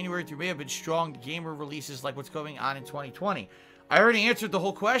gaming where January through May have been strong gamer releases like what's going on in 2020? I already answered the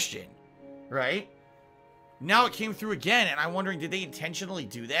whole question, right? Now it came through again, and I'm wondering, did they intentionally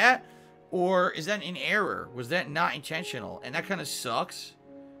do that? Or is that an error? Was that not intentional? And that kind of sucks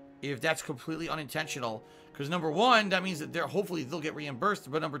if that's completely unintentional. Because number one, that means that hopefully they'll get reimbursed.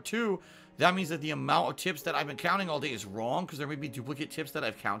 But number two, that means that the amount of tips that I've been counting all day is wrong. Because there may be duplicate tips that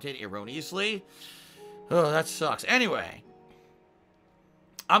I've counted erroneously. Oh, that sucks. Anyway,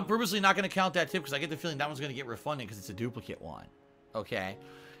 I'm purposely not going to count that tip because I get the feeling that one's going to get refunded because it's a duplicate one. Okay.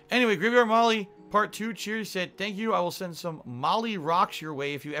 Anyway, Graveyard Molly Part 2 Cheers said, thank you. I will send some Molly Rocks your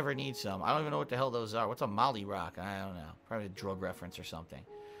way if you ever need some. I don't even know what the hell those are. What's a Molly Rock? I don't know. Probably a drug reference or something.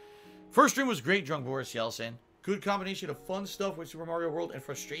 First stream was great, Drunk Boris Yeltsin. Good combination of fun stuff with Super Mario World and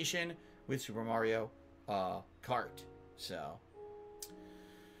frustration with Super Mario Kart. So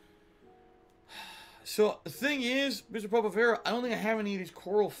the thing is, Mr. Popavera, I don't think I have any of these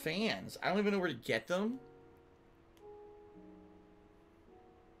Coral fans. I don't even know where to get them.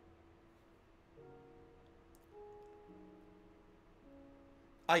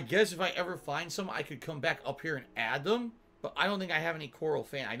 I guess if I ever find some, I could come back up here and add them. But I don't think I have any Coral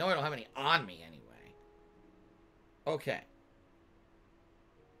fan. I know I don't have any on me anyway. Okay.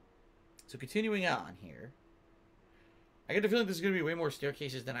 So continuing on here. I get the feeling this is going to be way more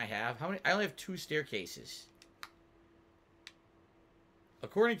staircases than I have. How many? I only have 2 staircases.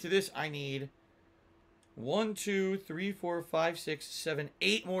 According to this, I need 1, 2, 3, 4, 5, 6, 7,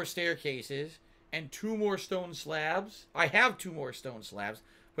 8 more staircases and 2 more stone slabs. I have 2 more stone slabs,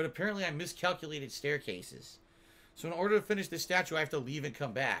 but apparently I miscalculated staircases. So in order to finish this statue, I have to leave and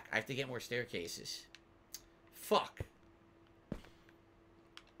come back. I have to get more staircases. Fuck.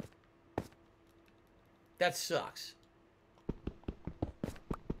 That sucks.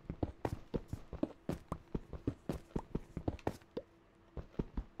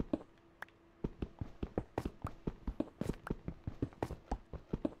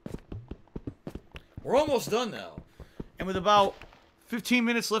 We're almost done, though. And with about 15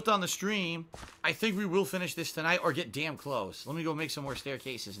 minutes left on the stream, I think we will finish this tonight or get damn close. Let me go make some more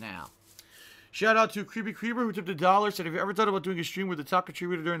staircases now. Shout out to Creepy Creeper who tipped $1. Said, have you ever thought about doing a stream where the top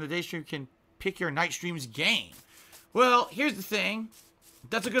contributor during the day stream can pick your night stream's game? Well, here's the thing.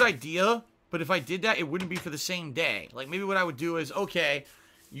 That's a good idea. But if I did that, it wouldn't be for the same day. Like, maybe what I would do is, okay,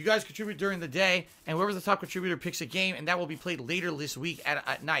 you guys contribute during the day, and whoever the top contributor picks a game, and that will be played later this week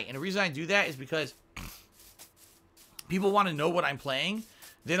at night. And the reason I do that is because people want to know what I'm playing.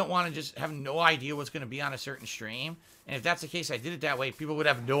 They don't want to just have no idea what's going to be on a certain stream. And if that's the case, I did it that way. People would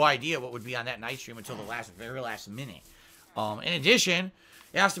have no idea what would be on that night stream until the very last minute. In addition,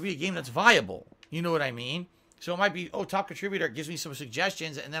 it has to be a game that's viable. You know what I mean? So it might be, oh, top contributor gives me some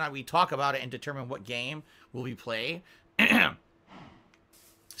suggestions, and then we talk about it and determine what game will be played.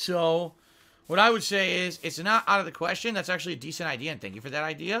 So what I would say is, it's not out of the question. That's actually a decent idea, and thank you for that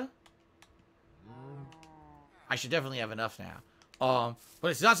idea. I should definitely have enough now. But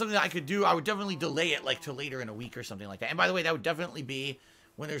it's not something that I could do. I would definitely delay it, like, till later in a week or something like that. And by the way, that would definitely be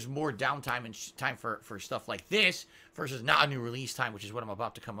when there's more downtime and time for stuff like this versus not a new release time, which is what I'm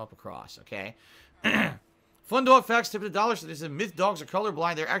about to come up across, okay? Fun Dog Facts tipped $1. So this is myth dogs are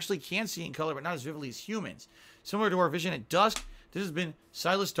colorblind. They actually can see in color, but not as vividly as humans. Similar to our vision at dusk. This has been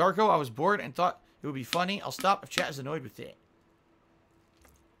Silas Darko. I was bored and thought it would be funny. I'll stop if chat is annoyed with it.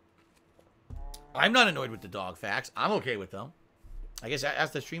 I'm not annoyed with the dog facts. I'm okay with them. I guess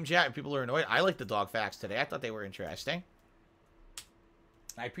as the stream chat, if people are annoyed, I like the dog facts today. I thought they were interesting.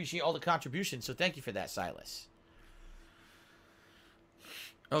 I appreciate all the contributions, so thank you for that, Silas.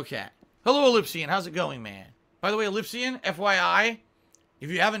 Okay. Hello, Ellipsian. How's it going, man? By the way, Ellipsian, FYI,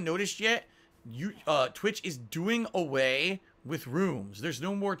 if you haven't noticed yet, Twitch is doing away with rooms. There's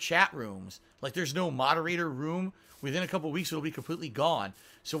no more chat rooms. Like, there's no moderator room. Within a couple weeks, it'll be completely gone.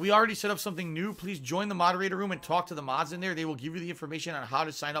 So we already set up something new. Please join the moderator room and talk to the mods in there. They will give you the information on how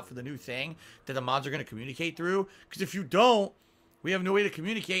to sign up for the new thing that the mods are going to communicate through. Because if you don't, we have no way to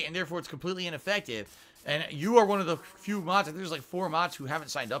communicate, and therefore it's completely ineffective. And you are one of the few mods. I think there's like 4 mods who haven't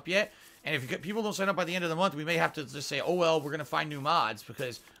signed up yet. And if people don't sign up by the end of the month, we may have to just say, oh, well, we're going to find new mods.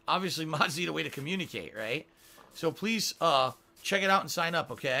 Because obviously mods need a way to communicate, right? So please check it out and sign up,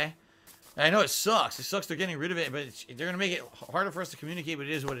 okay? And I know it sucks. It sucks they're getting rid of it, but they're going to make it harder for us to communicate, but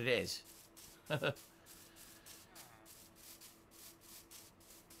it is what it is.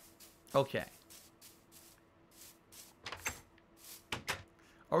 Okay.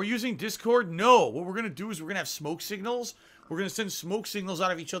 Are we using Discord? No. What we're going to do is we're going to have smoke signals We're going to send smoke signals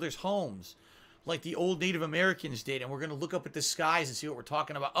out of each other's homes, like the old Native Americans did, and we're going to look up at the skies and see what we're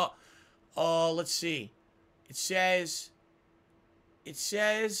talking about. Oh, let's see. It says,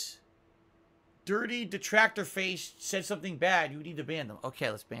 Dirty Detractor Face said something bad. You need to ban them. Okay,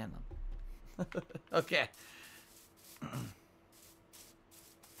 let's ban them. Okay.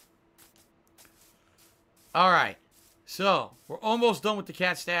 All right. So, we're almost done with the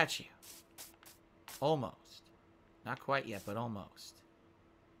cat statue. Almost. Not quite yet, but almost.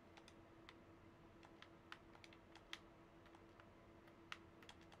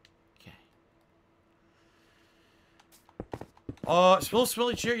 Okay.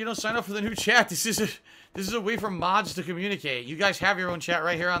 Smelly Chair, you don't sign up for the new chat. This is a way for mods to communicate. You guys have your own chat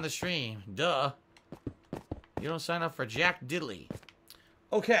right here on the stream. Duh. You don't sign up for Jack Diddley.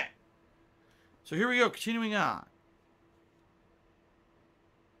 Okay. So here we go, continuing on.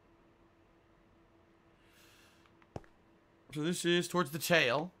 So this is towards the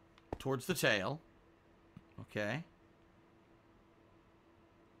tail. Towards the tail. Okay.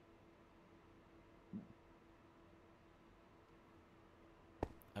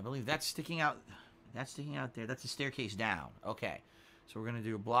 I believe that's sticking out. That's sticking out there. That's a staircase down. Okay. So we're going to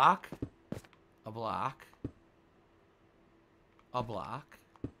do a block. A block. A block.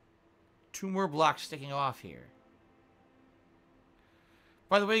 2 more blocks sticking off here.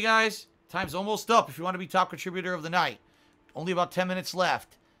 By the way, guys, time's almost up if you want to be top contributor of the night. Only about 10 minutes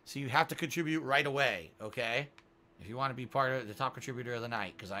left, so you have to contribute right away, okay? If you want to be part of the top contributor of the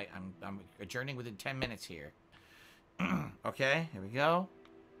night, because I'm adjourning within 10 minutes here. Okay, here we go.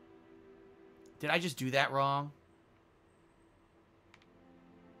 Did I just do that wrong?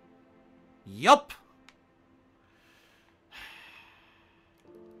 Yup!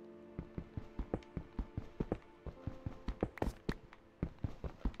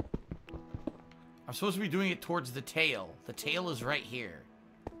 I'm supposed to be doing it towards the tail. The tail is right here.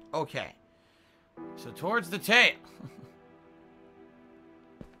 Okay. So towards the tail.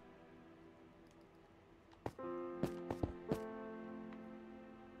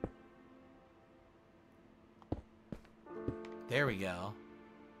 There we go.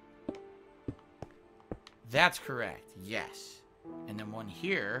 That's correct. Yes. And then one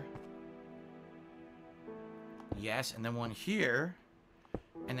here. Yes, and then one here.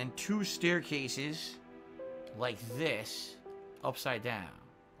 And then 2 staircases like this, upside down.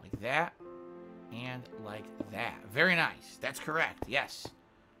 Like that, and like that. Very nice. That's correct. Yes.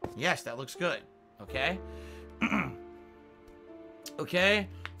 Yes, that looks good. Okay? Okay.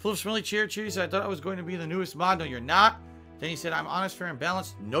 Full of Smelly Chair. Cheers. I thought I was going to be the newest mod. No, you're not. Then he said, I'm honest, fair, and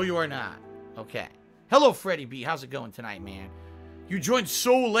balanced. No, you are not. Okay. Hello, Freddie B. How's it going tonight, man? You joined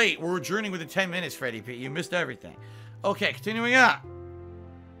so late. We're adjourning within 10 minutes, Freddie B. You missed everything. Okay, continuing on.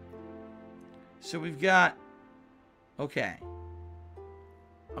 So we've got, okay.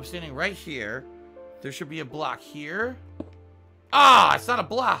 I'm standing right here. There should be a block here. Ah, it's not a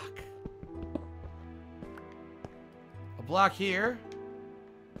block. A block here.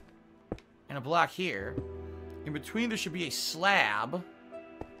 And a block here. In between there should be a slab.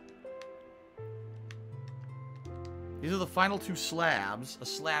 These are the final 2 slabs. A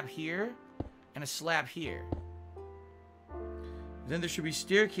slab here and a slab here. Then there should be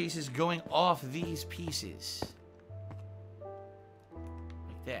staircases going off these pieces.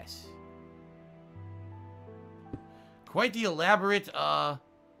 Like this. Quite the elaborate, that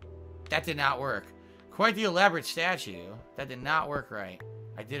did not work. Quite the elaborate statue. That did not work right.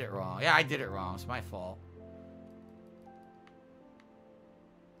 I did it wrong. Yeah, I did it wrong. It's my fault.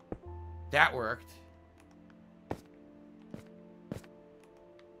 That worked.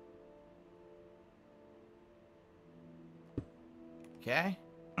 Okay.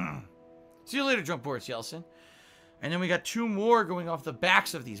 See you later, Jump Boards, Yeltsin. And then we got 2 more going off the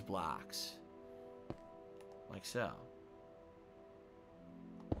backs of these blocks. Like so.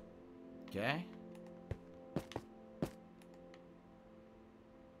 Okay.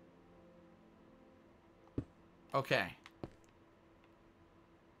 Okay.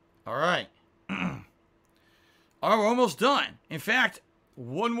 Alright. Alright, we're almost done. In fact,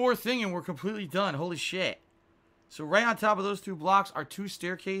 one more thing and we're completely done. Holy shit. So right on top of those 2 blocks are 2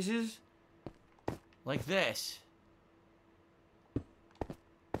 staircases. Like this.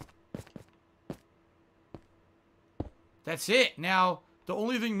 That's it. Now, the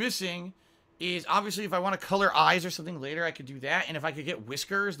only thing missing is, obviously, if I want to color eyes or something later, I could do that. And if I could get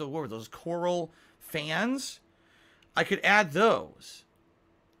whiskers, those coral fans, I could add those.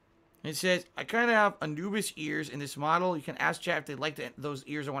 It says, I kind of have Anubis ears in this model. You can ask chat if they'd like those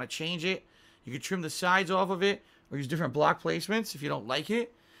ears or want to change it. You can trim the sides off of it or use different block placements if you don't like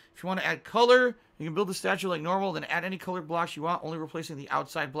it. If you want to add color, you can build the statue like normal, then add any colored blocks you want, only replacing the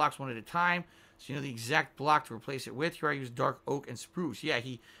outside blocks one at a time. So you know the exact block to replace it with. Here I use dark oak and spruce. Yeah,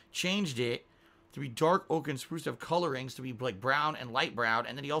 he changed it to be dark oak and spruce to have colorings to be like brown and light brown,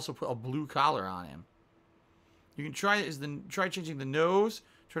 and then he also put a blue collar on him. You can try changing the nose.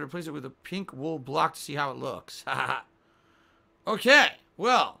 Try to replace it with a pink wool block to see how it looks. Okay,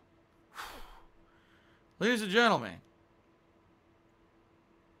 well, ladies and gentlemen,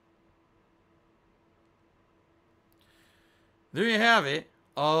 there you have it.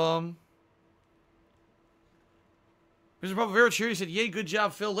 Mr. Papavero Cherry said, "Yay, good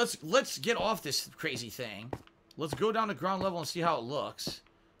job, Phil. Let's get off this crazy thing. Let's go down to ground level and see how it looks.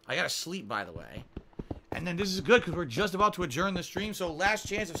 I gotta sleep, by the way. And then this is good because we're just about to adjourn the stream. So last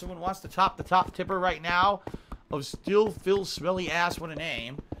chance if someone wants to top the top tipper right now of Still Phil Smelly Ass, what a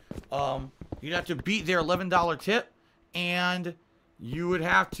name. You'd have to beat their $11 tip, and you would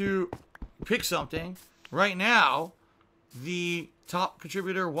have to pick something. Right now, the top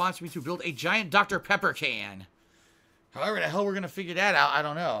contributor wants me to build a giant Dr. Pepper can. However the hell we're going to figure that out, I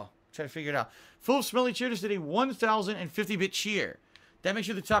don't know. Try to figure it out. Philip Smelly Cheer just did a 1,050-bit cheer. That makes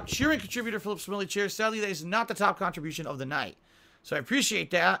you the top cheering contributor, Philip Smelly Cheer. Sadly, that is not the top contribution of the night. So I appreciate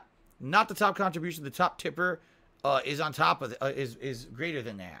that. Not the top contribution. The top tipper is on top of is greater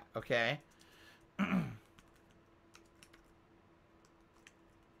than that. Okay. But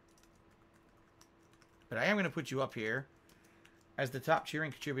I am going to put you up here as the top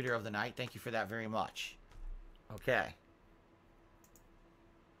cheering contributor of the night. Thank you for that very much. Okay.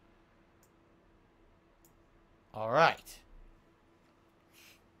 All right.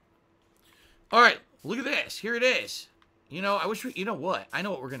 All right, look at this. Here it is. You know, I wish we... You know what? I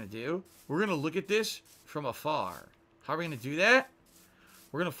know what we're going to do. We're going to look at this from afar. How are we going to do that?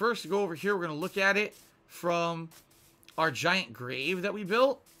 We're going to first go over here. We're going to look at it from our giant grave that we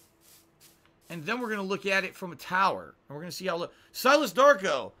built. And then we're going to look at it from a tower. And we're going to see how... Look. Silas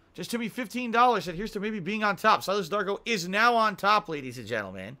Darko just took me $15. Said, here's to maybe being on top. Silas Darko is now on top, ladies and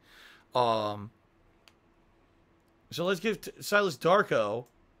gentlemen. So let's give Silas Darko...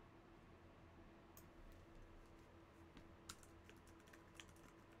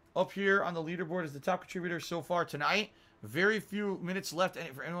 up here on the leaderboard as the top contributor so far tonight. Very few minutes left, and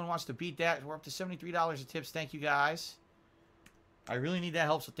if anyone wants to beat that, we're up to $73 of tips. Thank you, guys. I really need that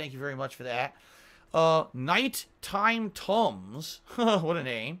help, so thank you very much for that. Nighttime Tums, what a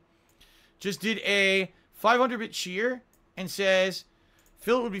name, just did a 500-bit cheer and says,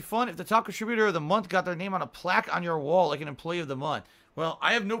 Phil, it would be fun if the top contributor of the month got their name on a plaque on your wall like an employee of the month. Well,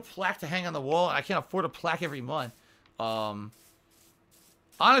 I have no plaque to hang on the wall, and I can't afford a plaque every month.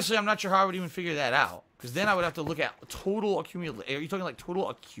 Honestly, I'm not sure how I would even figure that out. Because then I would have to look at total accumulated. Are you talking like total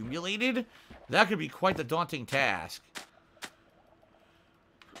accumulated? That could be quite the daunting task.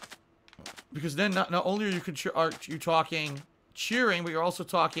 Because then not only are you talking cheering, but you're also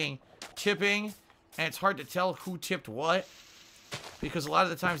talking tipping. And it's hard to tell who tipped what. Because a lot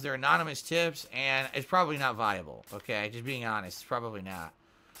of the times they're anonymous tips. And it's probably not viable. Okay, just being honest. It's probably not.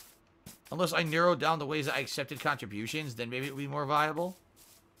 Unless I narrowed down the ways I accepted contributions, then maybe it would be more viable.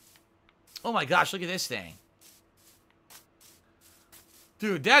 Oh my gosh, look at this thing.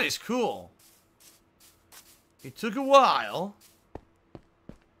 Dude, that is cool. It took a while.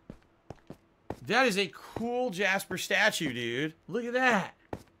 That is a cool Jasper statue, dude. Look at that.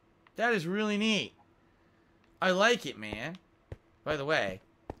 That is really neat. I like it, man. By the way,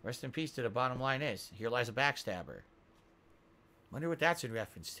 rest in peace to the bottom line is, here lies a backstabber. Wonder what that's in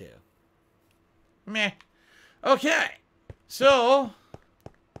reference to. Meh. Okay. So...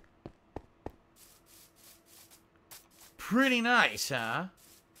 pretty nice, huh?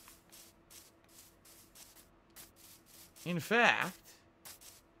 In fact,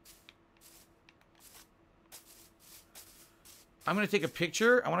 I'm going to take a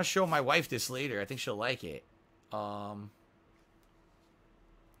picture. I want to show my wife this later. I think she'll like it. Here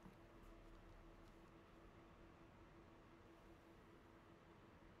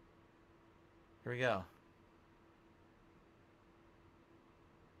we go.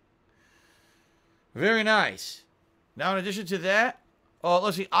 Very nice. Now, in addition to that,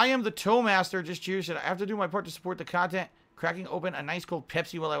 let's see. I am the Toe Master. Just cheers. I have to do my part to support the content. Cracking open a nice cold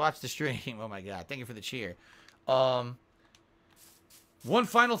Pepsi while I watch the stream. Oh my god! Thank you for the cheer. One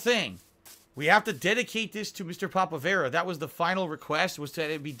final thing. We have to dedicate this to Mr. Papavera. That was the final request. Was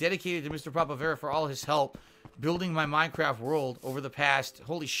that it be dedicated to Mr. Papavera for all his help building my Minecraft world over the past.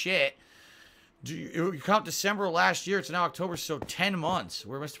 Holy shit! You count December last year. It's now October, so 10 months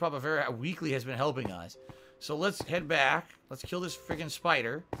where Mr. Papavera weekly has been helping us. So let's head back. Let's kill this friggin'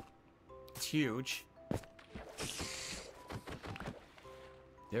 spider. It's huge.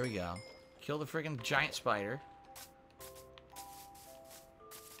 There we go. Kill the friggin' giant spider.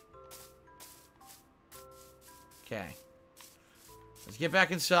 Okay. Let's get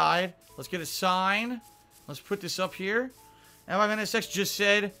back inside. Let's get a sign. Let's put this up here. And my NSX just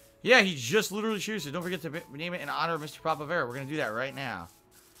said, yeah, he just literally chooses it. Don't forget to name it in honor of Mr. Papavera. We're going to do that right now.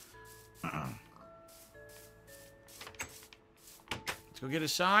 Let's go get a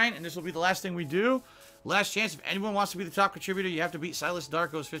sign, and this will be the last thing we do. Last chance. If anyone wants to be the top contributor, you have to beat Silas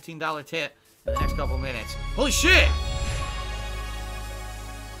Darko's $15 tip in the next couple minutes. Holy shit!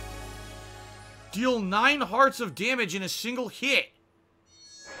 Deal 9 hearts of damage in a single hit.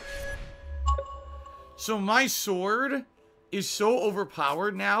 So my sword is so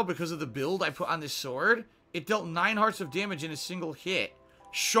overpowered now because of the build I put on this sword. It dealt 9 hearts of damage in a single hit.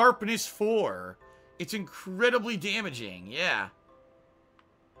 Sharpness 4. It's incredibly damaging. Yeah.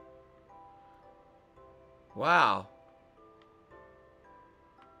 Wow.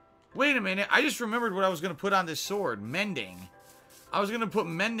 Wait a minute. I just remembered what I was going to put on this sword. Mending. I was going to put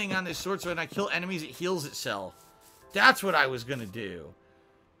mending on this sword so when I kill enemies, it heals itself. That's what I was going to do.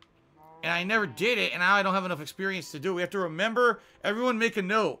 And I never did it, and now I don't have enough experience to do it. We have to remember, everyone make a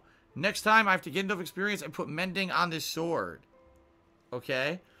note. Next time I have to get enough experience, I put mending on this sword.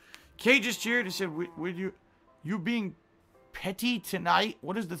 Okay? Kay just cheered and said, would you being petty tonight?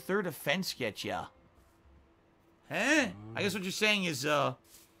 What does the third offense get ya? Huh? I guess what you're saying is,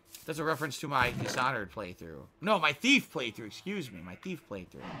 that's a reference to my Dishonored playthrough. No, my Thief playthrough, excuse me. My Thief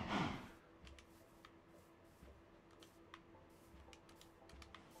playthrough.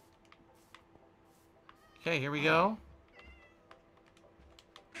 Okay, here we go.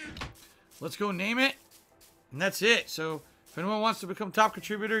 Let's go name it. And that's it. So, if anyone wants to become top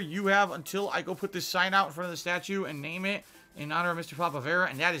contributor, you have until I go put this sign out in front of the statue and name it in honor of Mr. Papavera.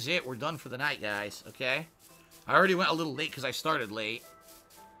 And that is it. We're done for the night, guys. Okay? I already went a little late because I started late.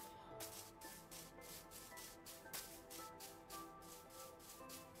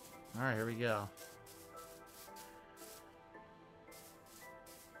 Alright, here we go.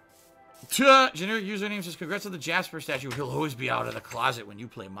 Generic username says, congrats on the Jasper statue. He'll always be out of the closet when you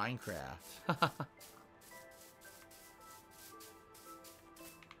play Minecraft.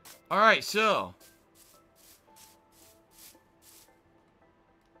 Alright, so.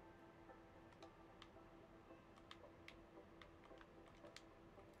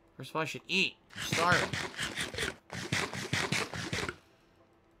 First of all, I should eat. I'm starving.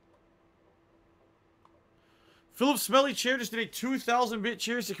 Philip Smelly Chair just did a 2,000-bit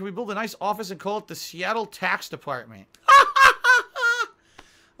chair. So can we build a nice office and call it the Seattle Tax Department?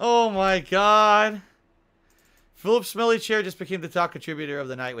 Oh my god. Philip Smelly Chair just became the top contributor of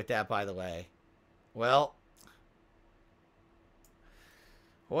the night with that, by the way. Well.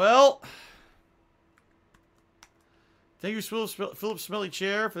 Thank you, Philip Smelly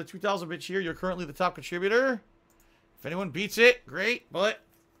Chair, for the 2,000-bit cheer. You're currently the top contributor. If anyone beats it, great. But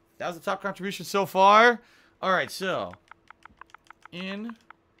that was the top contribution so far. Alright, so. In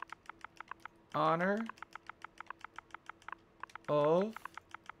honor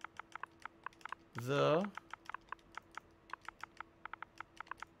of the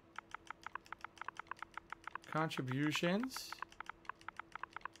contributions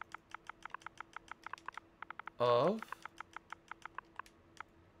of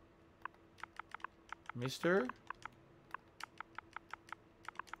Mr.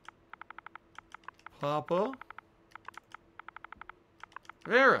 Papa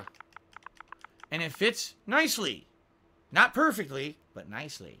Vera. And it fits nicely. Not perfectly, but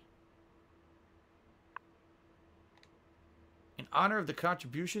nicely. In honor of the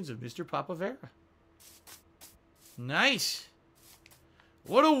contributions of Mr. Papa Vera. Nice.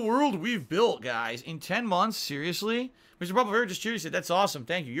 What a world we've built, guys. In 10 months, seriously? Mr. Papa Vera just cheered. He said, that's awesome.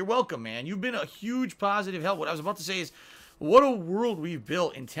 Thank you. You're welcome, man. You've been a huge positive help. What I was about to say is, what a world we've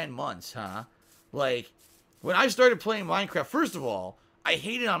built in 10 months, huh? Like, when I started playing Minecraft, first of all, I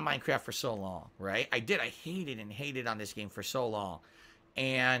hated on Minecraft for so long, right? I did. I hated on this game for so long.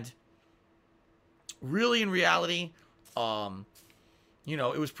 And really, in reality, you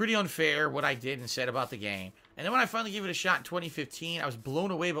know, it was pretty unfair what I did and said about the game. And then when I finally gave it a shot in 2015, I was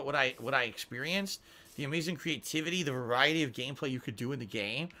blown away by what I experienced. The amazing creativity, the variety of gameplay you could do in the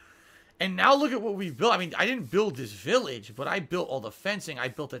game. And now look at what we've built. I mean, I didn't build this village, but I built all the fencing. I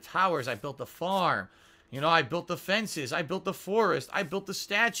built the towers. I built the farm. You know, I built the fences. I built the forest. I built the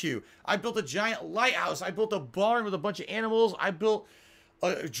statue. I built a giant lighthouse. I built a barn with a bunch of animals. I built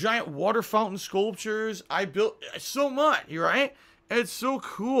a giant water fountain sculptures. I built so much, right? It's so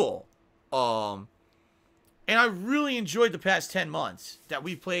cool. And I really enjoyed the past 10 months that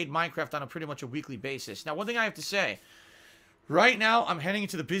we played Minecraft on a pretty much a weekly basis. Now, one thing I have to say, Right now, I'm heading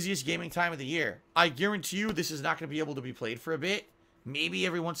into the busiest gaming time of the year. I guarantee you this is not going to be able to be played for a bit. Maybe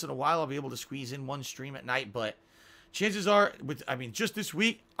every once in a while I'll be able to squeeze in one stream at night, but chances are, just this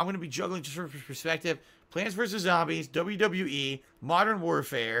week, I'm going to be juggling, just from perspective, Plants vs. Zombies, WWE, Modern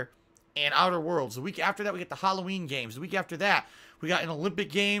Warfare, and Outer Worlds. The week after that, we get the Halloween games. The week after that, we got an Olympic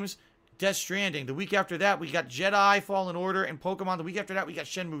Games, Death Stranding. The week after that, we got Jedi, Fallen Order, and Pokemon. The week after that, we got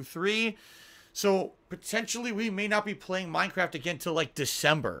Shenmue 3. So, potentially, we may not be playing Minecraft again till, like,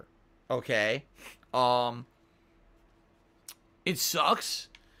 December. Okay? It sucks,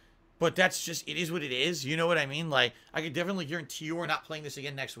 but that's just, it is what it is. You know what I mean? Like, I can definitely guarantee you we're not playing this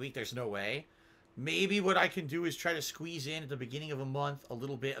again next week. There's no way. Maybe what I can do is try to squeeze in at the beginning of a month a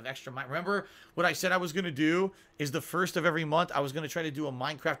little bit of extra Minecraft. Remember what I said I was going to do is the first of every month, I was going to try to do a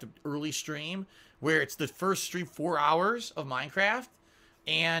Minecraft early stream where it's the first stream 4 hours of Minecraft.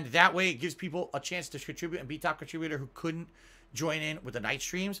 And that way it gives people a chance to contribute and be top contributor who couldn't join in with the night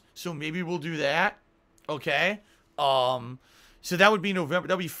streams. So maybe we'll do that. Okay. So that would be November.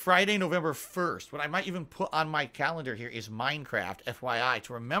 That'll be Friday, November 1st. What I might even put on my calendar here is Minecraft, FYI,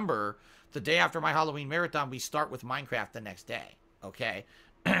 to remember the day after my Halloween marathon, we start with Minecraft the next day. Okay?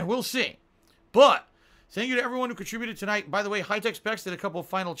 We'll see. But thank you to everyone who contributed tonight. By the way, High Tech Specs did a couple of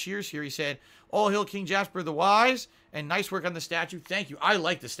final cheers here. He said, All Hail King Jasper the Wise, and nice work on the statue. Thank you. I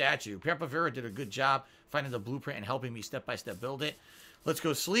like the statue. Pampa Vera did a good job finding the blueprint and helping me step-by-step build it. Let's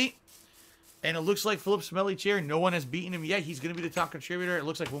go sleep. And it looks like Philip Smelly Chair, no one has beaten him yet. He's going to be the top contributor. It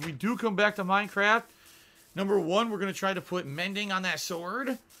looks like when we do come back to Minecraft, number one, we're going to try to put mending on that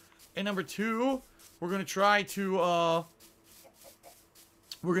sword. And number two, we're going to try to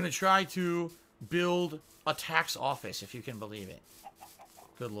build a tax office, if you can believe it.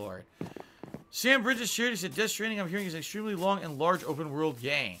 Good Lord. Sam Bridges shared, he said, Death Stranding, I'm hearing, is an extremely long and large open world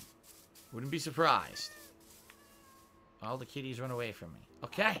game. Wouldn't be surprised. All the kitties run away from me.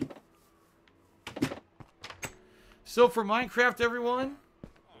 Okay. So for Minecraft, everyone,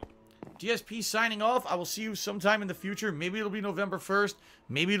 DSP signing off. I will see you sometime in the future. Maybe it'll be November 1st.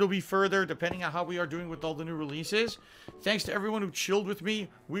 Maybe it'll be further, depending on how we are doing with all the new releases. Thanks to everyone who chilled with me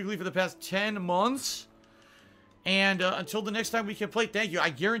weekly for the past 10 months. And until the next time we can play, thank you. I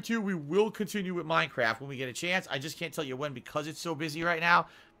guarantee you we will continue with Minecraft when we get a chance. I just can't tell you when because it's so busy right now.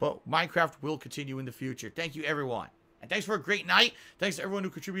 But Minecraft will continue in the future. Thank you, everyone. And thanks for a great night. Thanks to everyone who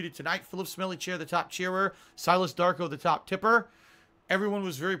contributed tonight. Philip Smelly Chair, the top cheerer. Silas Darko, the top tipper. Everyone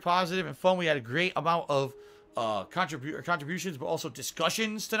was very positive and fun. We had a great amount of contributions, but also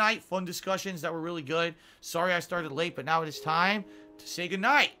discussions tonight. Fun discussions that were really good. Sorry I started late, but now it is time to say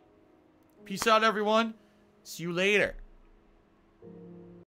goodnight. Peace out, everyone. See you later.